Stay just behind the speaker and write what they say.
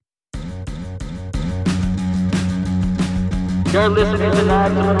You're listening to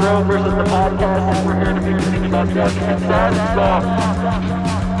Knives in Monroe versus the podcast, and we're here to be speaking about guns and stuff.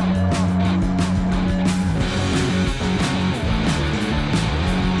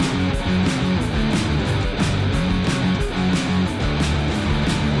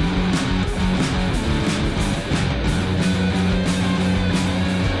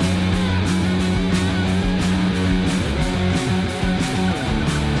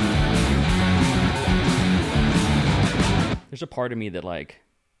 There's a part of me that, like,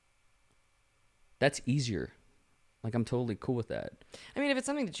 that's easier. Like, I'm totally cool with that. I mean, if it's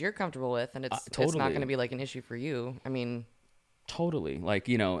something that you're comfortable with and it's Totally. not going to be like an issue for you, I mean, Totally. Like,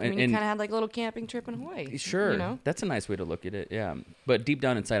 you know, you and kind of had like a little camping trip in Hawaii. sure, You know? that's a nice way to look at it. Yeah. But deep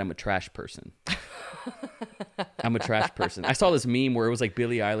down inside, I'm a trash person. I'm a trash person. I saw this meme where it was like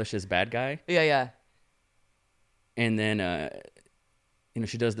Billie Eilish's Bad Guy. Yeah, yeah. And then, you know,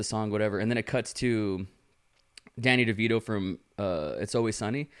 she does the song, whatever. And then it cuts to Danny DeVito from It's Always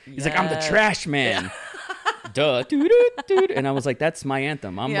Sunny. He's like, I'm the trash man. Duh. Doo-doo-doo-doo. And I was like, that's my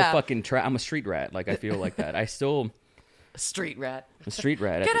anthem. I'm a fucking I'm a street rat. Like, I feel like that. I still... Street rat. A street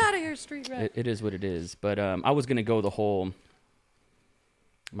rat. Get out of here, street rat. It is what it is. But I was going to go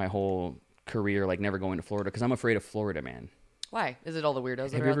my whole career, like, never going to Florida because I'm afraid of Florida Man. Why? Is it all the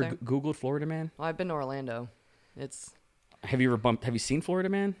weirdos that Have are you out ever there? Googled Florida Man? Well, I've been to Orlando. Have you seen Florida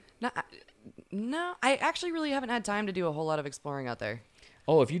Man? No, I actually really haven't had time to do a whole lot of exploring out there.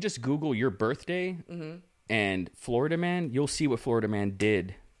 Oh, if you just Google your birthday and Florida Man, you'll see what Florida Man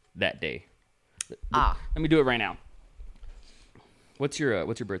did that day. Let me do it right now. What's your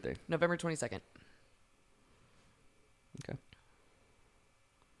birthday? November 22nd. Okay.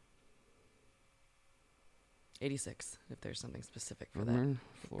 86, if there's something specific for Florida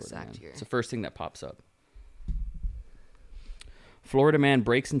that exact Man. year. It's the first thing that pops up. Florida Man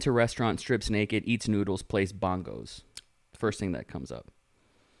breaks into restaurant, strips naked, eats noodles, plays bongos. First thing that comes up.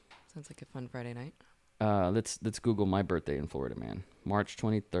 Sounds like a fun Friday night. Let's Google my birthday in Florida Man. March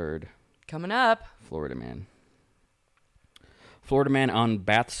 23rd. Coming up. Florida Man. Florida Man on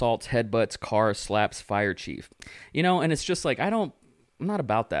bath salts, headbutts, car, slaps, fire chief. You know, and it's just like, I'm not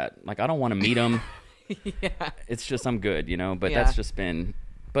about that. Like, I don't want to meet him. Yeah. It's just, I'm good, you know, but Yeah. that's just been,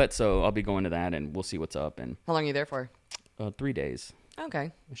 but so I'll be going to that and we'll see what's up. And How long are you there for? 3 days.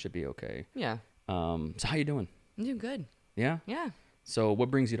 Okay. It should be okay. Yeah. So how you doing? I'm doing good. Yeah? Yeah. So what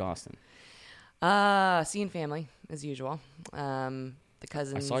brings you to Austin? Seeing family, as usual. The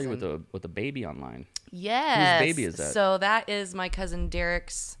cousins. I saw you with a baby online. Yes. Whose baby is that? So that is my cousin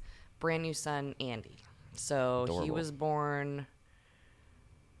Derek's brand new son, Andy. So he Adorable. was born...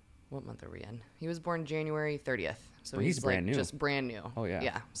 What month are we in? He was born January 30th. So Well, he's he's brand like new. just brand new. Oh, yeah.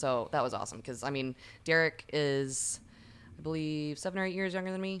 Yeah. So that was awesome because, I mean, Derek is, I believe, 7 or 8 years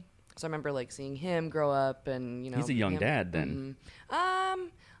younger than me. So I remember, like, seeing him grow up and, you know. He's a young him- dad then. A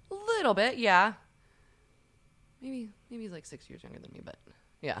little bit, yeah. Maybe he's like 6 years younger than me, but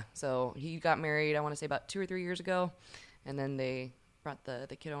yeah. So he got married, I want to say about 2 or 3 years ago. And then they brought the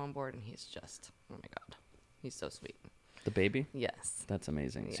kiddo on board and he's just, oh my God. He's so sweet. The baby? Yes. That's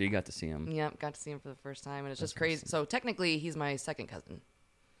amazing. So Yeah. you got to see him. Yep, got to see him for the first time, and it's That's just crazy. awesome. So technically, he's my second cousin.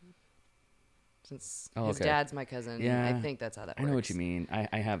 Since Oh, his okay. dad's my cousin, Yeah. I think that's how that I works. know what you mean.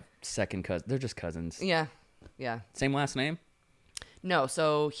 I have second cousins. They're just cousins. Yeah, yeah. Same last name? No,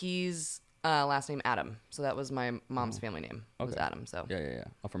 so he's last name Adam. So that was my mom's family name. Was Okay. Adam. So Yeah.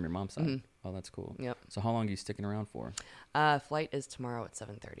 Oh, from your mom's side? Oh, that's cool. Yep. So how long are you sticking around for? flight is tomorrow at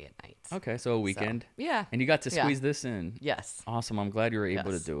 7:30 at night. Okay, so a weekend. Yeah. And you got to Yeah. squeeze this in. Yes. Awesome. I'm glad you were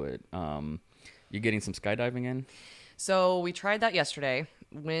able Yes. to do it. You getting some skydiving in? So we tried that yesterday.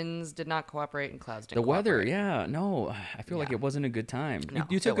 Winds did not cooperate and clouds didn't The weather, cooperate. yeah. No, I feel like Yeah. it wasn't a good time. No,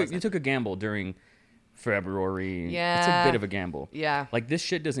 you it took wasn't. you took a gamble during February. It's a Yeah. bit of a gamble. Yeah. Like this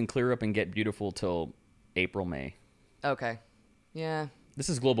shit doesn't clear up and get beautiful till April, May. Okay. Yeah. This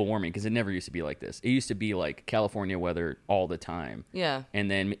is global warming because it never used to be like this. It used to be like California weather all the time. Yeah. And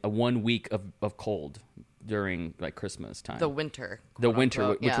then a 1 week of cold during like Christmas time. The winter. The quote winter,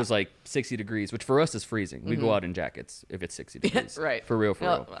 unquote. which Yeah. was like 60 degrees, which for us is freezing. We go out in jackets if it's 60 degrees. Right. For real,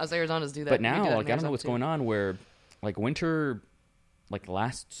 No, real. us Arizonas do that. But We do now, that in like, I don't know Arizona, what's too. going on where, like, winter, like,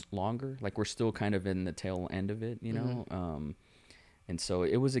 lasts longer. Like, we're still kind of in the tail end of it, you know? And so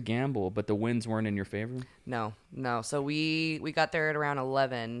it was a gamble, but the winds weren't in your favor? No. So we got there at around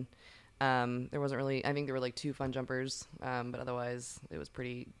 11. There wasn't really, I think there were like 2 fun jumpers, but otherwise it was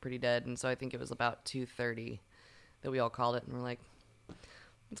pretty dead. And so I think it was about 2:30 that we all called it and we're like,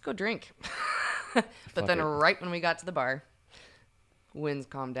 let's go drink. But then it. right when we got to the bar, winds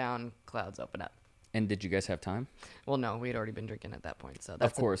calmed down, clouds open up. And did you guys have time? Well, no, we had already been drinking at that point, so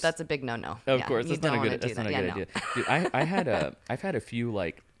that's course. that's a big no-no. Of course, you that's not a don't good. wanna do That's not a that. good Yeah, idea. Dude, I've had a few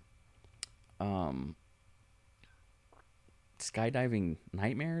like, skydiving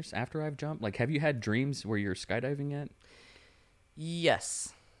nightmares after I've jumped. Like, have you had dreams where you're skydiving yet?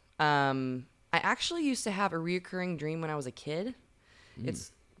 Yes. I actually used to have a reoccurring dream when I was a kid.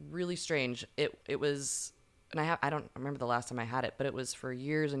 It's really strange. It was, and I don't remember the last time I had it, but it was for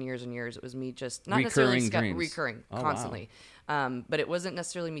years and years and years. It was me just not necessarily Recurring dreams. recurring Oh, wow. constantly. But it wasn't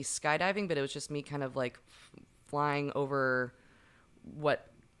necessarily me skydiving, but it was just me kind of like flying over what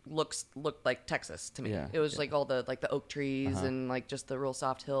looked like Texas to me. Yeah, It was like all the oak trees Uh-huh. and like just the real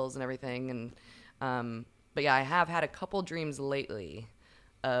soft hills and everything. And but yeah, I have had a couple dreams lately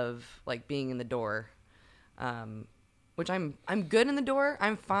of like being in the door, which I'm good in the door.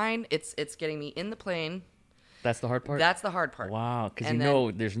 I'm fine. It's getting me in the plane. That's the hard part. That's the hard part. Wow, because you And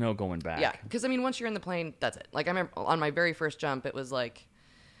know there's no going back. Yeah, because I mean, once you're in the plane, that's it. Like I remember on my very first jump, it was like,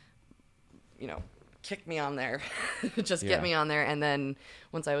 kick me on there, just Yeah. get me on there. And then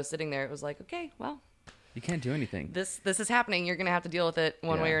once I was sitting there, it was like, okay, well, You can't do anything. this is happening. You're gonna have to deal with it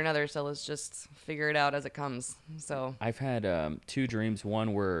one way Yeah. or another. So let's just figure it out as it comes. So I've had two dreams.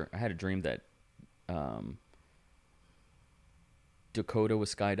 One where I had a dream that Dakota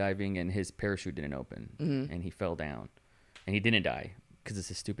was skydiving and his parachute didn't open and he fell down, and he didn't die because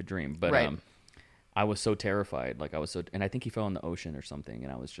it's a stupid dream. But Right. I was so terrified, like and I think he fell in the ocean or something,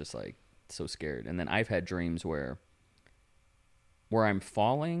 and I was just like so scared. And then I've had dreams where I'm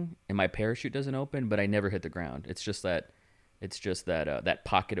falling and my parachute doesn't open, but I never hit the ground. It's just that that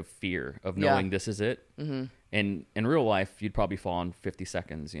pocket of fear of Yeah. knowing this is it. Mm-hmm. And in real life, you'd probably fall in 50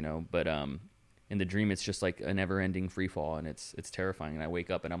 seconds, but in the dream, it's just like a never-ending free fall, and it's terrifying. And I wake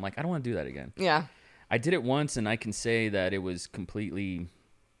up and I'm like, I don't want to do that again. yeah, I did it once, and I can say that it was completely.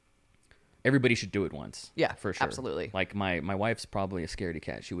 Everybody should do it once. Yeah, for sure. absolutely. Like my wife's probably a scaredy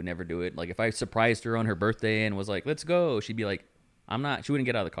cat. She would never do it. Like if I surprised her on her birthday and was like, "Let's go," she'd be like, "I'm not." She wouldn't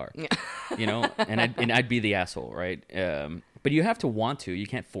get out of the car. yeah. And I'd be the asshole, right? But you have to want to. You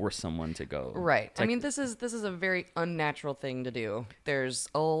can't force someone to go. Right. It's I like- mean, this is a very unnatural thing to do. There's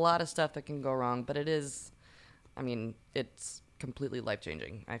a lot of stuff that can go wrong, but it's completely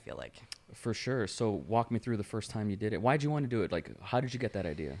life-changing, I feel like. For sure. So walk me through the first time you did it. Why'd you want to do it? Like, how did you get that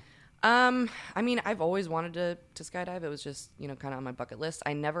idea? I mean, I've always wanted to skydive. It was just, kind of on my bucket list.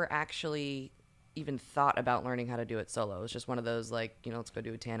 I never actually even thought about learning how to do it solo. It was just one of those, like, let's go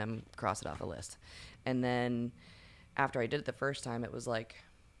do a tandem, cross it off the list. And then after I did it the first time, it was like,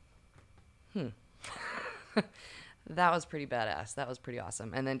 that was pretty badass. That was pretty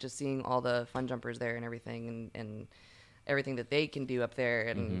awesome. And then just seeing all the fun jumpers there and everything and everything that they can do up there.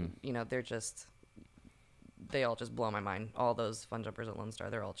 And, they all just blow my mind. All those fun jumpers at Lone Star,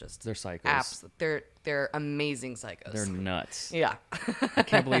 they're all just They're psychos. They're amazing psychos. They're nuts. Yeah. I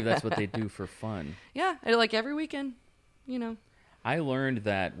can't believe that's what they do for fun. Yeah, and like every weekend, I learned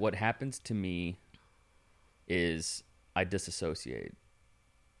that what happens to me is I disassociate,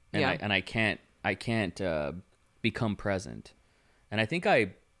 and Yeah. I can't become present, and I think I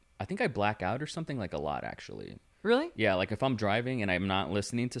black out or something, like a lot actually. Really? Yeah, like if I'm driving and I'm not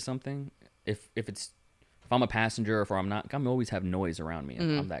listening to something, if I'm a passenger or if I'm not, I'm always have noise around me.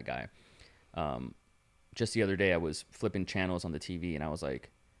 I'm that guy. Just the other day, I was flipping channels on the TV, and I was like,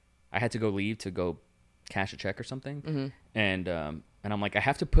 I had to go leave to go cash a check or something, and I'm like, I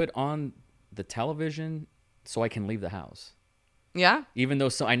have to put on the television so I can leave the house, Yeah? even though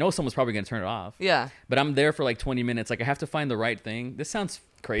I know someone's probably gonna turn it off. Yeah. But I'm there for like 20 minutes. Like I have to find the right thing. This sounds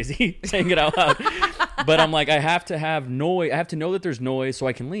crazy saying it out loud, but I'm like, I have to have noise. I have to know that there's noise so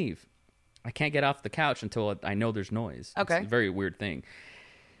I can leave. I can't get off the couch until I know there's noise. Okay. It's a very weird thing.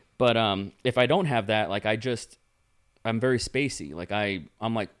 But if I don't have that, like I'm very spacey. Like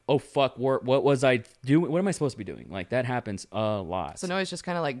I'm like, oh fuck, what was I doing? What am I supposed to be doing? Like that happens a lot. So noise just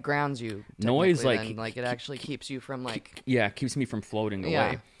kind of like grounds you. Noise, technically, like- then. Like it actually keeps you from like. Yeah, it keeps me from floating Yeah.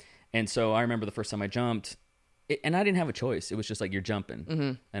 away. And so I remember the first time I jumped, and I didn't have a choice. It was just like, you're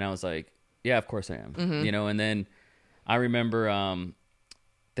jumping. And I was like, yeah, of course I am. And then I remember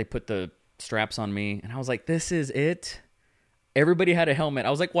they put the straps on me, and I was like, this is it. Everybody had a helmet. I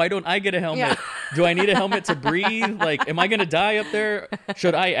was like, why don't I get a helmet? Yeah. Do I need a helmet to breathe? Like, am I going to die up there?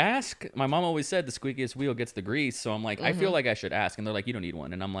 Should I ask? My mom always said the squeakiest wheel gets the grease. So I'm like, I feel like I should ask. And they're like, you don't need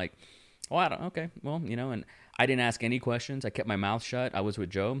one. And I'm like, oh, I don't. Okay. Well, and I didn't ask any questions. I kept my mouth shut. I was with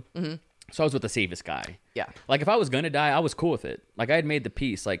Joe. So I was with the safest guy. Yeah. Like, if I was going to die, I was cool with it. Like, I had made the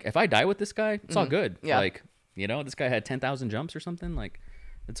peace. Like, if I die with this guy, it's all good. Yeah. Like, this guy had 10,000 jumps or something. Like,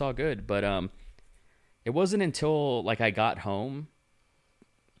 it's all good. But it wasn't until, like, I got home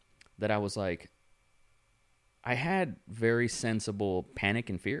that I was like, I had very sensible panic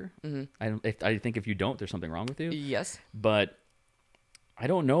and fear. I think if you don't, there's something wrong with you. Yes. But I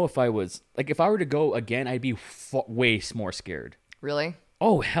don't know if I was like, if I were to go again, I'd be way more scared. Really?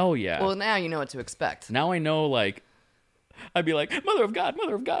 Oh, hell yeah. Well, now you know what to expect. Now I know, like, I'd be like, Mother of God,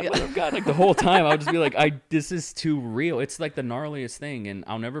 Mother of God, Mother of God. Like the whole time, I would just be like, this is too real. It's like the gnarliest thing, and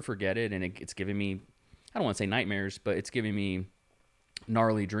I'll never forget it. And it's giving me, I don't want to say nightmares, but it's giving me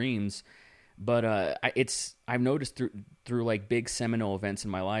gnarly dreams. But I've noticed through like big seminal events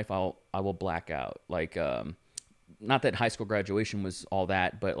in my life, I will black out. Like, not that high school graduation was all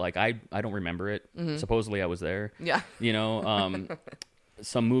that, but like I don't remember it. Supposedly I was there. Yeah. You know,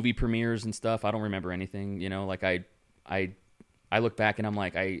 some movie premieres and stuff. I don't remember anything. You know, like I look back and I'm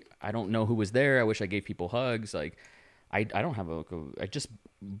like, I don't know who was there. I wish I gave people hugs. Like I don't have I just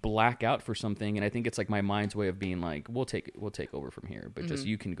black out for something, and I think it's like my mind's way of being like, we'll take over from here, but just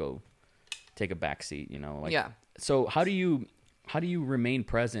you can go take a back seat, you know? Like, Yeah. So how do you remain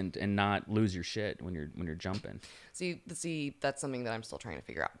present and not lose your shit when you're jumping? See, that's something that I'm still trying to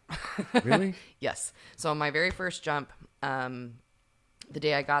figure out. Really? Yes. So my very first jump, the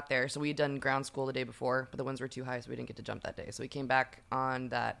day I got there, so we had done ground school the day before, but the winds were too high, so we didn't get to jump that day. So we came back on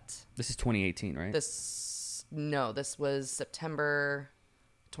that. This is 2018, right? This was September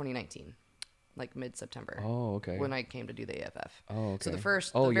 2019, like mid-September. Oh, okay. When I came to do the AFF. Oh, okay. So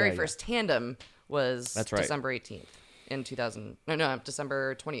the very first tandem was That's right. December 18th in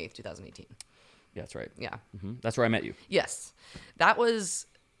December 28th, 2018. Yeah, that's right. Yeah. Hmm. That's where I met you. Yes. That was,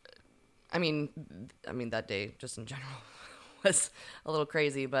 I mean, that day just in general was a little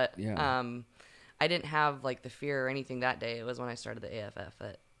crazy, but Yeah. I didn't have like the fear or anything that day. It was when I started the AFF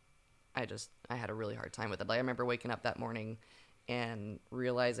that I had a really hard time with it. Like I remember waking up that morning and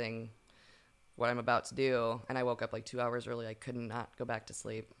realizing what I'm about to do, and I woke up like 2 hours early. I could not go back to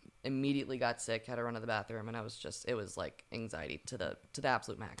sleep. Immediately got sick, had to run to the bathroom, and it was like anxiety to the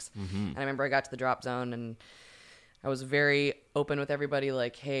absolute max. And I remember I got to the drop zone, and I was very open with everybody,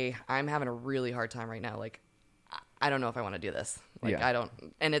 like, hey, I'm having a really hard time right now. Like, I don't know if I want to do this. Like, Yeah. I don't,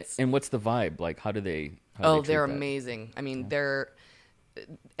 and it's, And what's the vibe? Like, how do they they're treat that? amazing. I mean,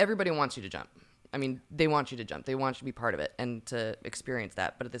 everybody wants you to jump. I mean, they want you to jump. They want you to be part of it and to experience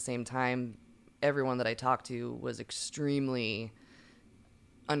that. But at the same time, everyone that I talked to was extremely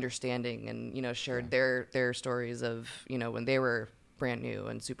understanding and, you know, shared their stories of, you know, when they were brand new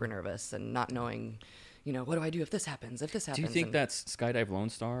and super nervous and not knowing, you know, what do I do if this happens? Do you think that's Skydive Lone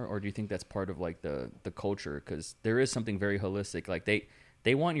Star, or do you think that's part of like the culture? Because there is something very holistic. Like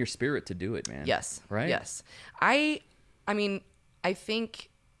they want your spirit to do it, man. Yes. Right? Yes. I mean, I think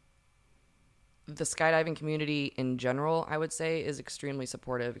the skydiving community in general, I would say, is extremely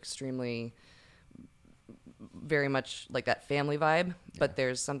supportive, extremely very much like that family vibe, but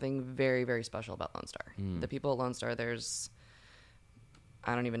there's something very, very special about Lone Star. The people at Lone Star, I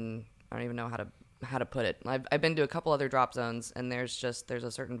don't even know how to put it. I've been to a couple other drop zones, and there's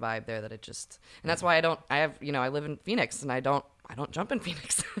a certain vibe there that and that's why I live in Phoenix, and I don't jump in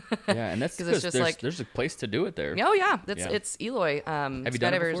Phoenix. Yeah, and that's 'Cause because it's just there's a place to do it there. Oh yeah, Yeah. it's Eloy. Have you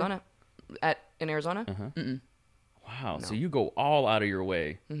done it Skydive before? Arizona, in Arizona. Wow, so you go all out of your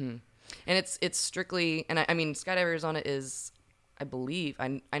way. And it's strictly, and I mean, Skydive Arizona is, I believe,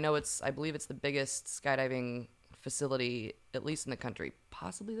 I believe it's the biggest skydiving facility, at least in the country,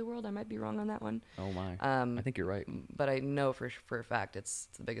 possibly the world. I might be wrong on that one. Oh my, I think you're right. But I know for a fact it's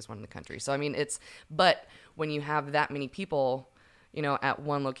the biggest one in the country. So I mean, but when you have that many people, you know, at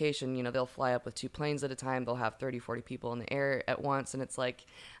one location, you know, they'll fly up with 2 planes at a time. They'll have 30, 40 people in the air at once, and it's like,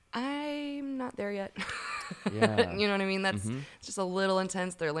 I'm not there yet. Yeah. You know what I mean? It's just a little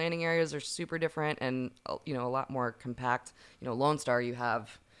intense. Their landing areas are super different and, you know, a lot more compact. You know, Lone Star, you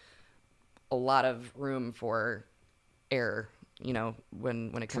have a lot of room for error, you know,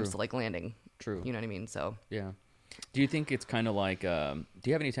 when it comes True. to like landing. True. You know what I mean? So Yeah. Do you think it's kind of like, do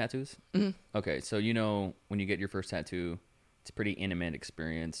you have any tattoos? Mm-hmm. Okay, so you know when you get your first tattoo, it's a pretty intimate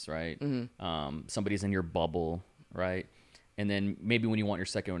experience, right? Mm-hmm. Somebody's in your bubble, right? And then maybe when you want your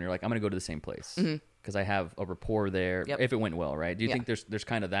second one, you're like, I'm going to go to the same place because I have a rapport there. Yep. If it went well, right? Do you think there's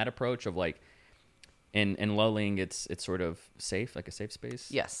kind of that approach of like, in lulling, it's sort of safe, like a safe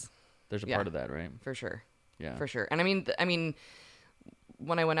space? yes, There's a part of that, right? for sure. Yeah. For sure. And I mean,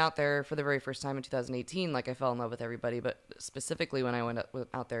 when I went out there for the very first time in 2018, like I fell in love with everybody, but specifically when I went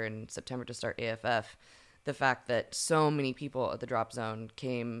out there in September to start AFF, the fact that so many people at the drop zone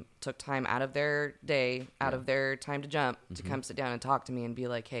took time out of their day, out of their time to jump, to come sit down and talk to me and be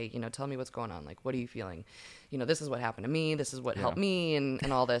like, hey, you know, tell me what's going on. Like, what are you feeling? You know, this is what happened to me. This is what helped me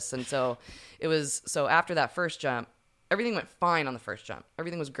and all this. And so so after that first jump, everything went fine on the first jump.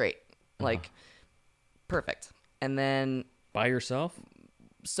 Everything was great. Like, perfect. And then By yourself?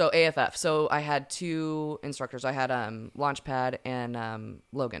 so AFF. So I had 2 instructors. I had Launchpad and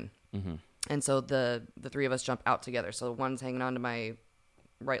Logan. Mm-hmm. And so the 3 of us jump out together. So one's hanging onto my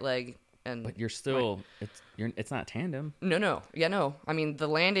right leg, and But you're still, it's not tandem. no. Yeah, no. I mean, the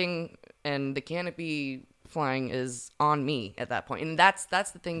landing and the canopy flying is on me at that point. And that's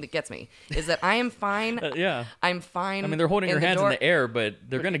the thing that gets me, is that I am fine. Yeah. I'm fine. I mean, they're holding your hands in the air, but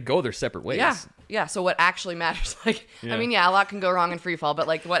they're going to go their separate ways. Yeah. So what actually matters, like, Yeah. I mean, yeah, a lot can go wrong in free fall, but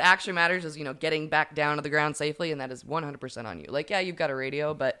like what actually matters is, getting back down to the ground safely. And that is 100% on you. Like, yeah, you've got a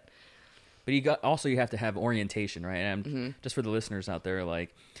radio, but you have to have orientation, right? And just for the listeners out there,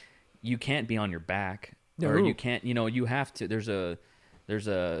 like, you can't be on your back, or you can't, you have to. There's a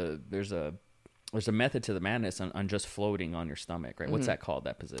method to the madness on just floating on your stomach, right? What's that called?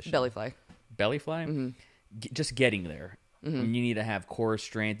 That position? belly fly. Belly fly. Just getting there. You need to have core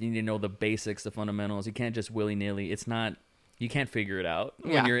strength. You need to know the basics, the fundamentals. You can't just willy nilly. It's not. You can't figure it out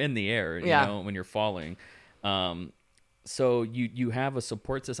when you're in the air. When you're falling. So you have a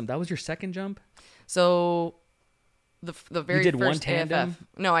support system. That was your second jump? So the very You did first one tandem? AFF.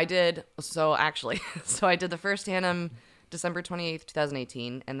 No, I did. So actually, I did the first tandem December 28th,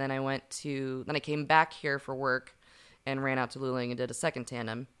 2018, and then I came back here for work and ran out to Luling and did a second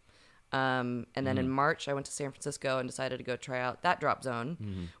tandem. And then in March, I went to San Francisco and decided to go try out that drop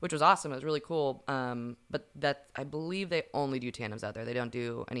zone, which was awesome. It was really cool. But I believe they only do tandems out there. They don't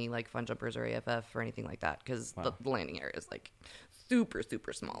do any like fun jumpers or AFF or anything like that, because the landing area is like super,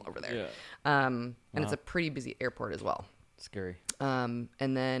 super small over there. Yeah. And it's a pretty busy airport as well. Scary. And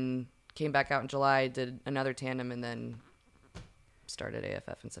then came back out in July, did another tandem, and then started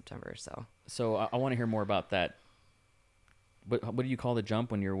AFF in September. So I want to hear more about that. What do you call the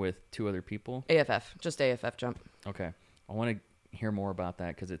jump when you're with 2 other people? AFF, just AFF jump. Okay. I want to hear more about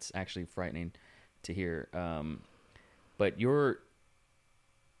that because it's actually frightening to hear. But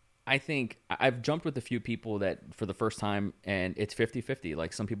I think I've jumped with a few people that for the first time, and it's 50-50.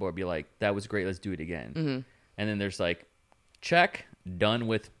 Like, some people would be like, that was great, let's do it again. And then there's like, check, done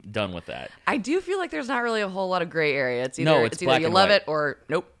with that. I do feel like there's not really a whole lot of gray area. It's either, No, it's black you and love white. it or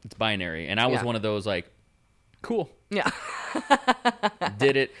nope. It's binary. And I was one of those, like, cool. Yeah.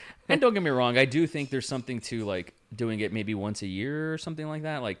 Did it. And don't get me wrong, I do think there's something to like doing it maybe once a year or something like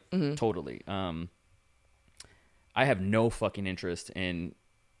that. Like, totally. I have no fucking interest in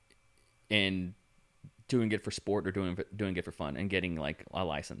doing it for sport or doing it for fun and getting like a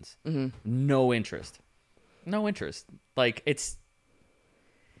license. No interest. Like,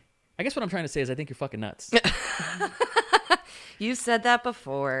 I guess what I'm trying to say is I think you're fucking nuts. You said that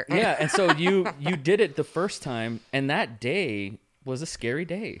before. Yeah, and so you did it the first time, and that day was a scary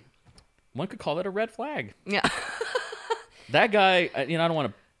day. One could call it a red flag. Yeah. That guy, I don't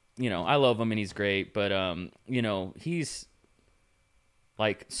want to, I love him and he's great, but he's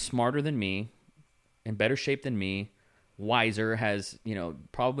like smarter than me, in better shape than me, wiser, has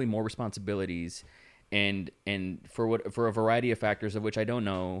probably more responsibilities, and for a variety of factors of which I don't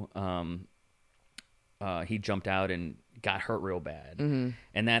know, he jumped out and got hurt real bad.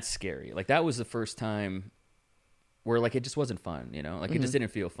 And that's scary. Like, that was the first time where like it just wasn't fun, like it just didn't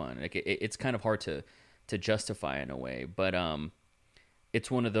feel fun. Like it's kind of hard to justify in a way, but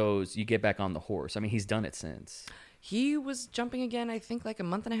it's one of those, you get back on the horse. I mean, he's done it since. He was jumping again, I think, like a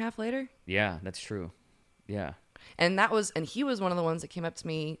month and a half later. Yeah, that's true. Yeah. And he was one of the ones that came up to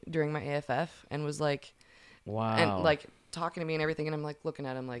me during my AFF and was like, wow. And like talking to me and everything. And I'm like looking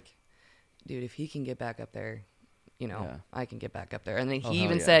at him like, dude, if he can get back up there, I can get back up there. And then he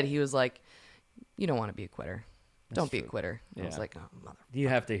even said, he was like, you don't want to be a quitter. Don't be a quitter. Yeah. I was like, oh, mother. You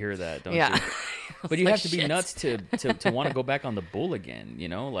have to hear that, don't Yeah. you? But you like, have to be shit. nuts to want to go back on the bull again,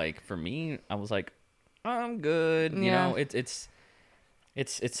 Like, for me, I was like, I'm good. Yeah. It's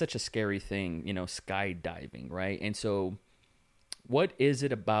such a scary thing, skydiving, right? And so what is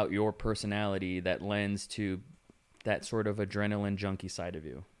it about your personality that lends to that sort of adrenaline junkie side of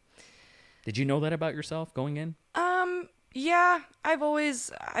you? Did you know that about yourself going in? Yeah, I've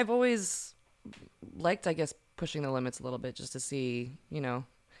always liked, I guess, pushing the limits a little bit just to see,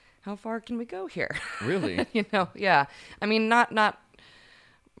 how far can we go here? Really? Yeah. I mean, not.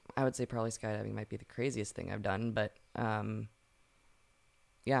 I would say probably skydiving might be the craziest thing I've done, but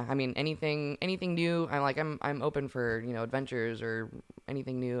yeah. I mean, anything new. I'm open for adventures or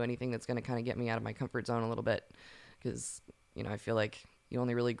anything new, anything that's going to kind of get me out of my comfort zone a little bit, because I feel like you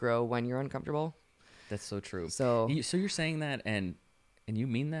only really grow when you're uncomfortable. That's so true. So you're saying that, and you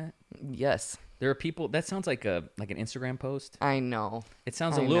mean that? Yes. There are people that sounds like an Instagram post. I know. It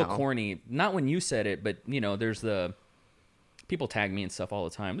sounds a little corny. Not when you said it, but there's the people tag me and stuff all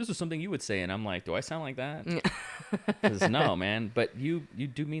the time. This is something you would say, and I'm like, do I sound like that? 'Cause no, man. But you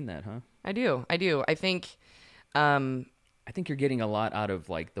do mean that, huh? I do. I think, I think you're getting a lot out of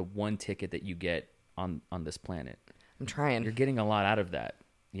like the one ticket that you get on this planet. I'm trying. You're getting a lot out of that.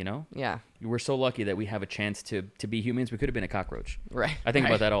 You know? Yeah. We're so lucky that we have a chance to be humans. We could have been a cockroach. Right. I think right.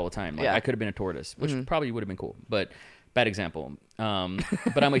 about that all the time. Like, Yeah. I could have been a tortoise, which probably would have been cool, but bad example.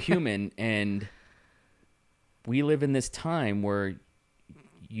 But I'm a human, and we live in this time where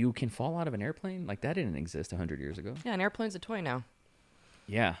you can fall out of an airplane. Like, that didn't exist 100 years ago. Yeah, an airplane's a toy now.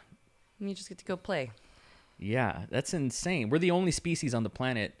 Yeah. And you just get to go play. Yeah. That's insane. We're the only species on the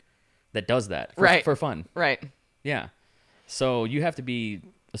planet that does that Right. for fun. Right. Yeah. So you have to be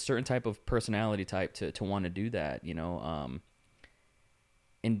a certain type of personality type to want to do that, you know?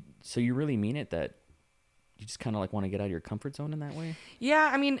 And so you really mean it that you just kind of like want to get out of your comfort zone in that way? Yeah,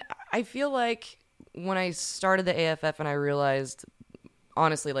 I mean, I feel like when I started the AFF and I realized,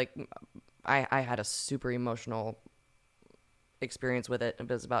 honestly, like, I had a super emotional experience with it. It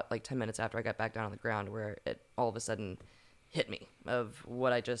was about like 10 minutes after I got back down on the ground where it all of a sudden hit me of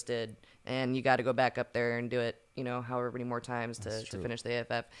what I just did. And you got to go back up there and do it, you know, however many more times to finish the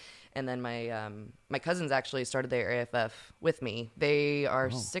AFF. And then my cousins actually started their AFF with me. They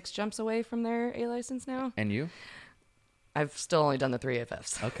are 6 jumps away from their A license now. And you? I've still only done the 3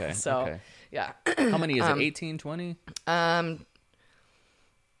 AFFs. Okay. So, okay. yeah. How many is it? 18, 20?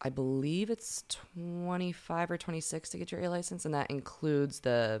 I believe it's 25 or 26 to get your A license, and that includes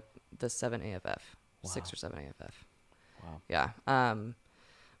the 7 AFF, 6 or 7 AFF. Wow. Yeah.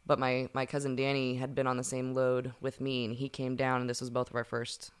 But my cousin Danny had been on the same load with me, and he came down, and this was both of our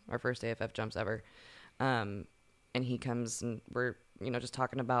first AFF jumps ever. And he comes, and we're, you know, just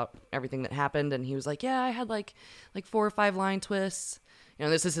talking about everything that happened, and he was like, "Yeah, I had like 4 or 5 line twists." You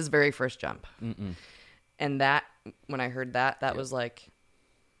know, this is his very first jump. Mm-mm. And that, when I heard that was like,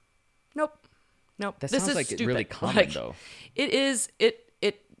 nope. That this sounds is like stupid. it's really common, Like, though. It is. It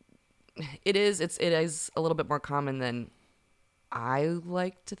is a little bit more common than I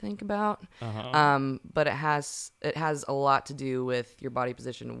like to think about. Uh-huh. But it has a lot to do with your body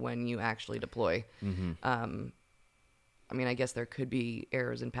position when you actually deploy. Mm-hmm. I mean, I guess there could be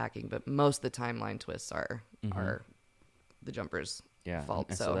errors in packing, but most of the time line twists are the jumper's Yeah. fault.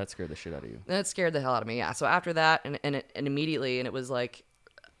 And so that scared the shit out of you. that scared the hell out of me. Yeah. So after that, and immediately, and it was like,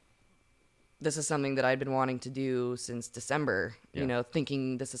 this is something that I'd been wanting to do since December, Yeah. you know,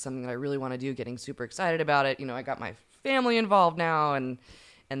 thinking this is something that I really want to do, getting super excited about it. You know, I got my family involved now, and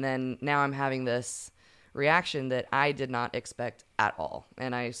then now I'm having this reaction that I did not expect at all.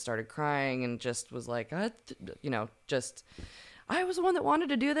 And I started crying and just was like, you know, just, I was the one that wanted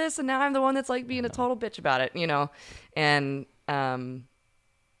to do this, and now I'm the one that's like being a total bitch about it, you know? And,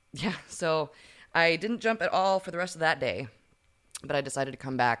 yeah, so I didn't jump at all for the rest of that day, but I decided to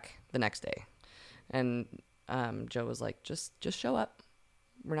come back the next day. And Joe was like, just show up.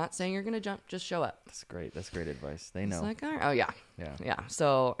 We're not saying you're going to jump. Just show up. That's great. That's great advice. They know. It's like, all right. Oh, yeah. Yeah. Yeah.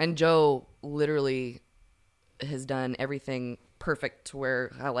 So, and Joe literally has done everything perfect to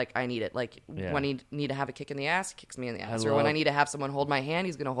where I need it. Like, Yeah. when I need to have a kick in the ass, he kicks me in the ass. I Or when I love- need to have someone hold my hand,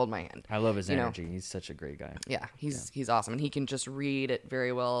 he's going to hold my hand. I love his You know. energy. He's such a great guy. Yeah, he's awesome, and he can just read it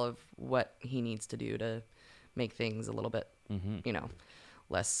very well of what he needs to do to make things a little bit, you know,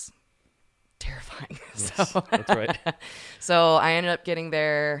 less terrifying. So That's right. so I ended up getting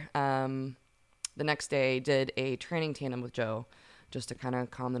there the next day, did a training tandem with Joe just to kind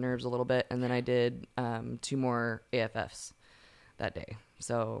of calm the nerves a little bit, and then I did 2 more AFFs that day.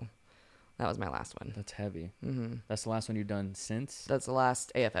 So that was my last one. That's heavy. Mm-hmm. That's the last one you've done since That's the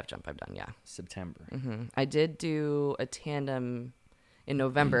last AFF jump I've done, yeah. September. I did do a tandem in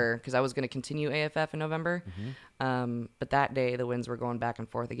November because I was going to continue AFF in November. But that day the winds were going back and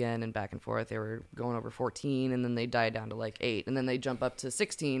forth again and back and forth. They were going over 14, and then they died down to like 8, and then they jump up to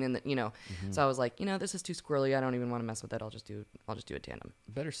 16, and you know. So I was like, you know, this is too squirrely. I don't even want to mess with it. I'll just do a tandem.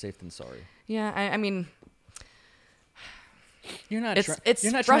 Better safe than sorry. Yeah, I mean, You're not. It's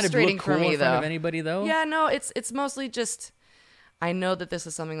you're not trying to frustrating look for cool me, in front of though. anybody, though. yeah, no, it's mostly just I know that this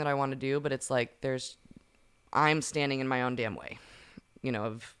is something that I want to do, but it's like I'm standing in my own damn way, you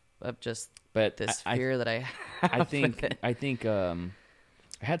know, of just But this I fear that I have I think with it. I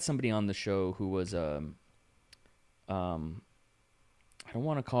had somebody on the show who was I don't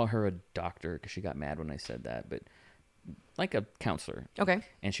want to call her a doctor because she got mad when I said that, but like a counselor. Okay.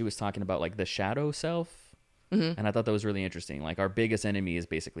 And she was talking about like the shadow self. And I thought that was really interesting. Like, our biggest enemy is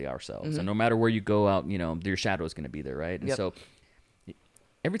basically ourselves. And no matter where you go out, you know, your shadow is going to be there, right? And Yep. so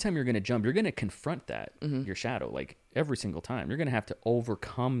every time you're going to jump, you're going to confront that, your shadow, like every single time. You're going to have to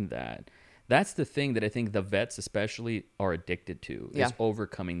overcome that. that's the thing that I think the vets especially are addicted to Yeah. is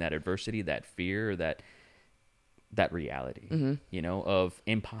overcoming that adversity, that fear, that reality, you know, of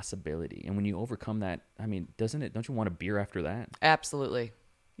impossibility. And when you overcome that, I mean, don't you want a beer after that? Absolutely.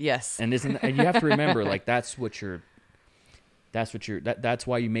 Yes. And and you have to remember, like, that's why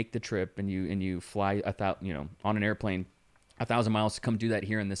you make the trip and you fly on an airplane 1,000 miles to come do that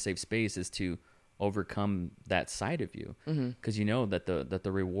here in this safe space, is to overcome that side of you. Because you know that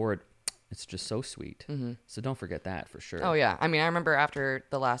the reward, it's just so sweet. So don't forget that for sure. Oh yeah. I mean, I remember after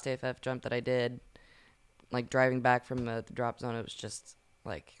the last AFF jump that I did, like driving back from the drop zone, it was just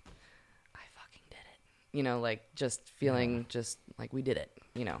like, I fucking did it. You know, like just feeling just like we did it.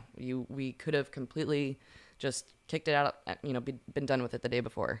 You know, we could have completely just kicked it out, you know, been done with it the day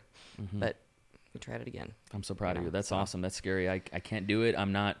before, but we tried it again. I'm so proud of you. That's awesome. That's scary. I can't do it.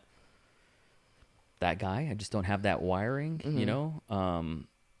 I'm not that guy. I just don't have that wiring, you know?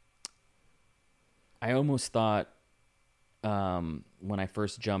 I almost thought when I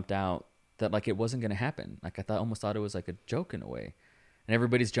first jumped out that like it wasn't going to happen. Like I almost thought it was like a joke in a way. And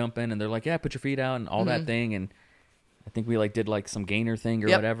everybody's jumping and they're like, yeah, put your feet out and all that thing. And I think we like did like some gainer thing or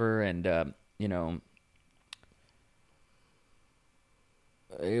whatever. And, you know,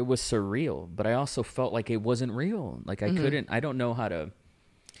 it was surreal, but I also felt like it wasn't real. Like I don't know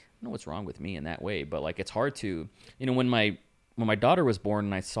what's wrong with me in that way, but like it's hard to, you know, when my daughter was born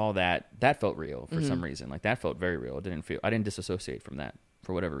and I saw that felt real for some reason. Like that felt very real. I didn't disassociate from that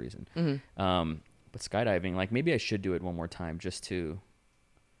for whatever reason. But skydiving, like maybe I should do it one more time just to,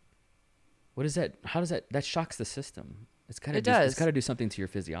 what is that? How does that shocks the system. It's got to do something to your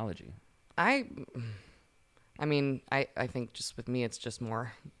physiology. I mean, I think just with me, it's just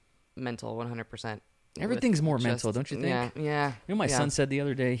more mental, 100%. Everything's more mental, don't you think? Yeah. You know, my son said the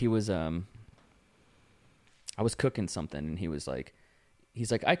other day, he was, I was cooking something and he's like,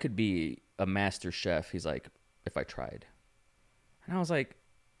 I could be a master chef. He's like, if I tried. And I was like,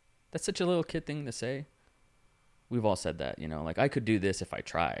 that's such a little kid thing to say. We've all said that, you know, like I could do this if I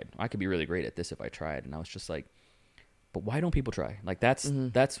tried. I could be really great at this if I tried. And I was just like, but why don't people try? Like that's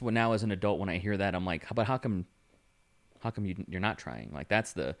what now as an adult, when I hear that, I'm like, but how come you're not trying? Like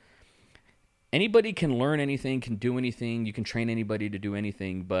anybody can learn anything, can do anything. You can train anybody to do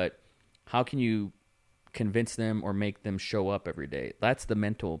anything, but how can you convince them or make them show up every day? That's the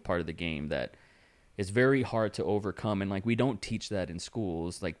mental part of the game that is very hard to overcome. And like, we don't teach that in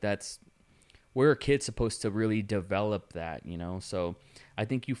schools. Like that's where a kid's supposed to really develop that, you know? So I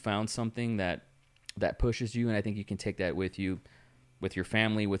think you found something that pushes you. And I think you can take that with you, with your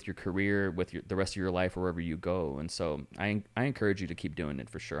family, with your career, with the rest of your life, wherever you go. And so I encourage you to keep doing it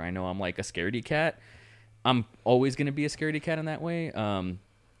for sure. I know I'm like a scaredy cat. I'm always going to be a scaredy cat in that way.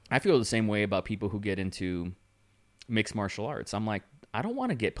 I feel the same way about people who get into mixed martial arts. I'm like, I don't want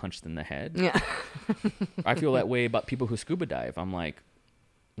to get punched in the head. Yeah. I feel that way about people who scuba dive. I'm like,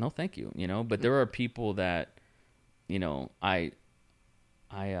 no, thank you. You know, but there are people that, you know, I'm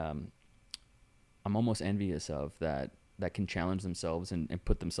almost envious of that can challenge themselves and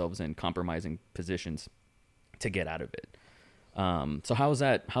put themselves in compromising positions to get out of it. So how's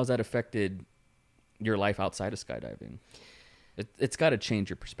that affected your life outside of skydiving? It's got to change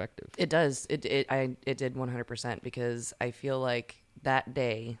your perspective. It does. It did 100%, because I feel like that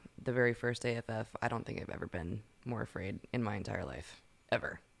day, the very first AFF, I don't think I've ever been more afraid in my entire life,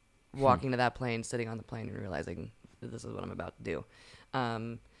 ever. Walking to that plane, sitting on the plane and realizing that this is what I'm about to do.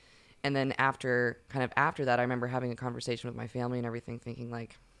 And then after that, I remember having a conversation with my family and everything, thinking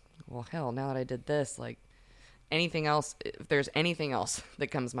like, well, hell, now that I did this, like anything else, if there's anything else that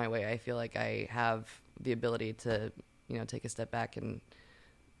comes my way, I feel like I have the ability to, you know, take a step back and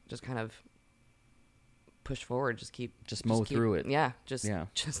just kind of push forward, just mow through it. Yeah. Just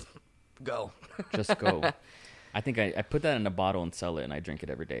go. Just go. I think I put that in a bottle and sell it, and I drink it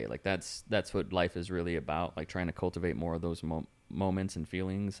every day. Like that's what life is really about. Like trying to cultivate more of those moments and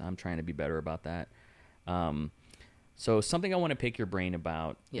feelings. I'm trying to be better about that. So something I want to pick your brain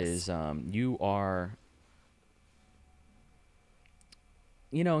about is you are.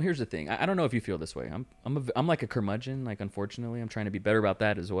 You know, here's the thing. I don't know if you feel this way. I'm like a curmudgeon. Like, unfortunately, I'm trying to be better about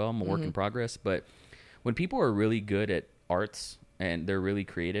that as well. I'm a work in progress. But when people are really good at arts and they're really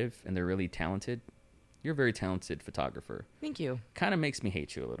creative and they're really talented, you're a very talented photographer. Thank you. Kind of makes me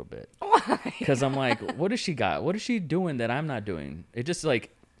hate you a little bit. Why? Because I'm like, what does she got? What is she doing that I'm not doing? It just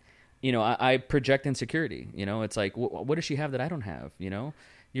like, you know, I project insecurity. You know, it's like, what does she have that I don't have? You know,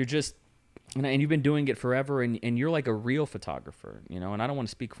 you're just. And you've been doing it forever, and you're like a real photographer, you know. And I don't want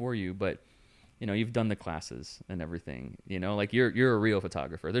to speak for you, but you know, you've done the classes and everything, you know. Like you're a real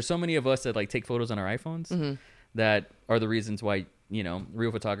photographer. There's so many of us that like take photos on our iPhones. that are the reasons why,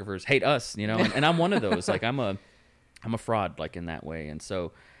 real photographers hate us, and I'm one of those. Like I'm a fraud, like in that way. And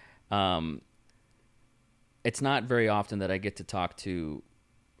so, it's not very often that I get to talk to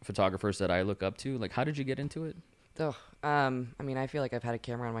photographers that I look up to. Like, how did you get into it? Oh, I mean, I feel like I've had a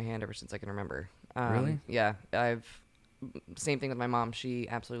camera on my hand ever since I can remember. Really? Yeah, same thing with my mom. She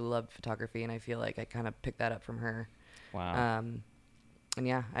absolutely loved photography, and I feel like I kind of picked that up from her. Wow. And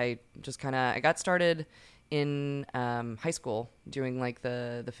yeah, I got started in high school doing like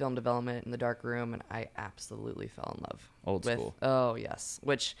the film development in the dark room, and I absolutely fell in love. Old school. Oh yes,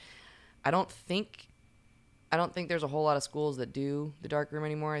 which I don't think there's a whole lot of schools that do the dark room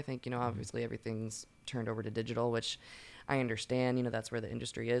anymore. I think, obviously everything's turned over to digital, which I understand, that's where the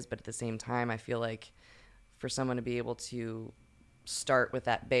industry is. But at the same time, I feel like for someone to be able to start with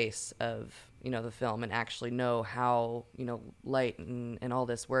that base of, the film and actually know how, light and all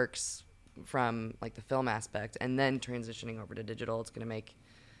this works from like the film aspect, and then transitioning over to digital, it's going to make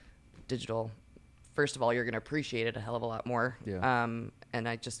digital, first of all, you're going to appreciate it a hell of a lot more. Yeah. And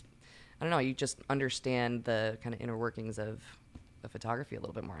I don't know, you just understand the kind of inner workings of photography a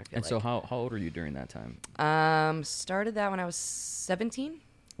little bit more, I feel And like. so how old were you during that time? Started that when I was 17.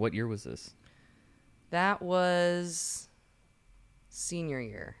 What year was this? That was senior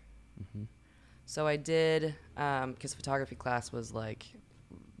year. Mm-hmm. So I did, because photography class was like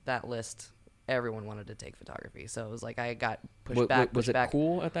that list. Everyone wanted to take photography. So it was like I got pushed back. Was it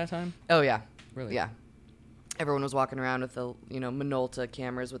cool at that time? Oh, yeah. Really? Yeah. Everyone was walking around with the, Minolta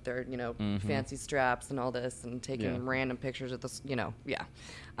cameras with their, fancy straps and all this, and taking random pictures of this, yeah.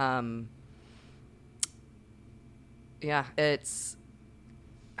 Yeah,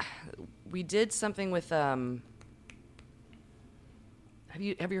 we did something with, have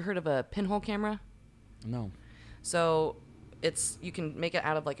you heard of a pinhole camera? No. So you can make it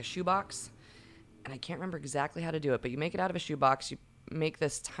out of like a shoebox, and I can't remember exactly how to do it, but you make it out of a shoebox, you make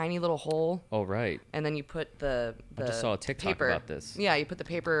this tiny little hole. Oh, right. And then you put the I just saw a TikTok paper. about this. Yeah, you put the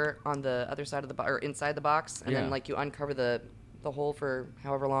paper on the other side of the box, or inside the box, and Yeah. then like you uncover the hole for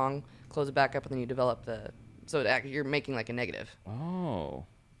however long, close it back up, and then you develop you're making like a negative. Oh,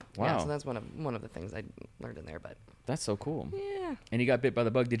 wow. Yeah, so that's one of the things I learned in there, but That's so cool. yeah. And you got bit by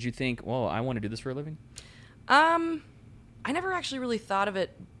the bug. Did you think, well, I want to do this for a living? I never actually really thought of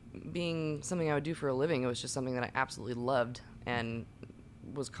it being something I would do for a living. It was just something that I absolutely loved and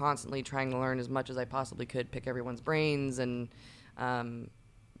was constantly trying to learn as much as I possibly could, pick everyone's brains, and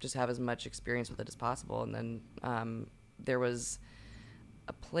just have as much experience with it as possible. And then there was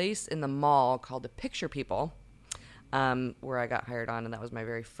a place in the mall called the Picture People, where I got hired on, and that was my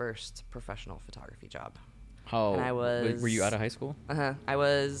very first professional photography job. How? And I was... Were you out of high school? I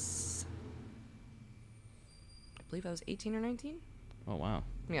believe I was 18 or 19. Oh, wow.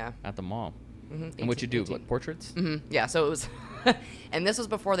 Yeah. At the mall. Mm-hmm. And what'd you do? Like portraits? Mm-hmm. Yeah, so it was... and this was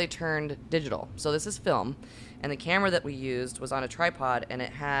before they turned digital. So this is film. And the camera that we used was on a tripod, and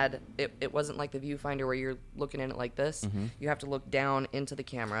it wasn't like the viewfinder where you're looking in it like this. Mm-hmm. You have to look down into the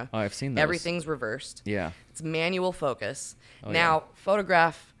camera. Oh, I've seen those. Everything's reversed. Yeah. It's manual focus. Oh, now, yeah.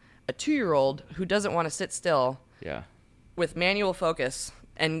 photograph a 2-year-old who doesn't want to sit still Yeah. with manual focus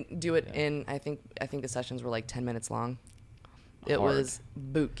and do it Yeah. in, I think the sessions were like 10 minutes long. It Hard. was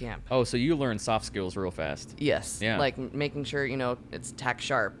boot camp. Oh, so you learned soft skills real fast. Yes. Yeah. Like making sure, it's tack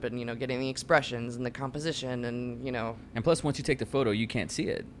sharp and, getting the expressions and the composition and, And plus, once you take the photo, you can't see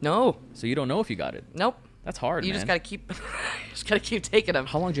it. No. So you don't know if you got it. Nope. That's hard, You man. just got to keep taking them.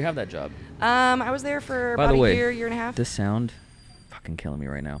 How long did you have that job? I was there for By about the way, year and a half. This sound fucking killing me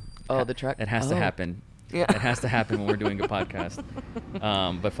right now. Oh, the truck? It has to Oh. happen. Yeah. It has to happen when we're doing a podcast.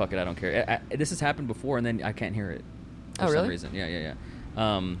 But fuck it, I don't care. This has happened before, and then I can't hear it for Oh, some really? reason. Yeah.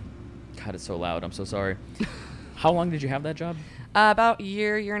 God, it's so loud. I'm so sorry. How long did you have that job? About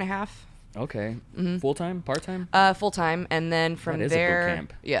year and a half. Okay. Mm-hmm. Full time? Part time? Full time, and then from That is a boot there,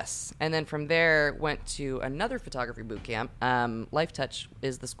 camp. yes, and then from there went to another photography boot camp. Life Touch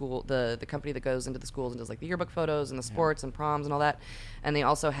is the school, the company that goes into the schools and does like the yearbook photos and the sports and proms and all that. And they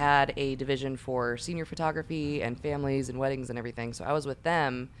also had a division for senior photography and families and weddings and everything. So I was with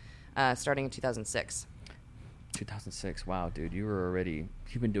them starting in 2006. 2006. Wow, dude, you've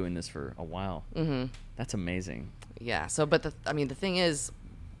been doing this for a while. Mm-hmm. That's amazing. Yeah. So, but the thing is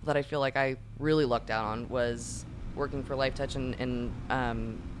that I feel like I really lucked out on was working for Life Touch and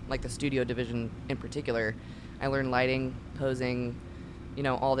like the studio division in particular. I learned lighting, posing,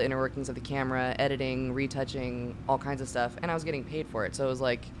 all the inner workings of the camera, editing, retouching, all kinds of stuff, and I was getting paid for it. So it was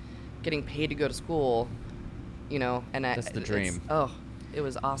like getting paid to go to school, and That's the dream. It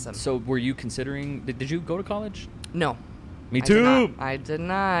was awesome. So were you considering, did you go to college? No. Me too. I did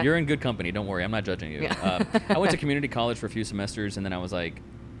not. You're in good company. Don't worry. I'm not judging you. Yeah. I went to community college for a few semesters, and then I was like,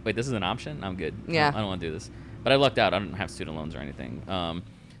 wait, this is an option? I'm good. Yeah. I don't want to do this. But I lucked out. I don't have student loans or anything.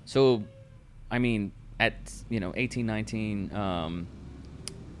 So, I mean, at 18, 19, I'm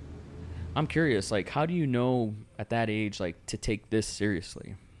curious. Like, how do you know at that age, like, to take this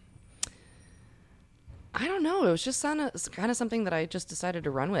seriously? I don't know. It was just kind of something that I just decided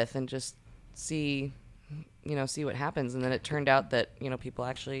to run with and just see what happens. And then it turned out that, people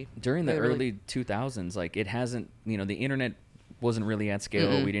actually... During the they early really- 2000s, like, it hasn't, the internet wasn't really at scale.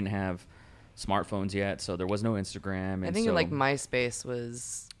 Mm-mm. We didn't have smartphones yet, so there was no Instagram. And I think so like MySpace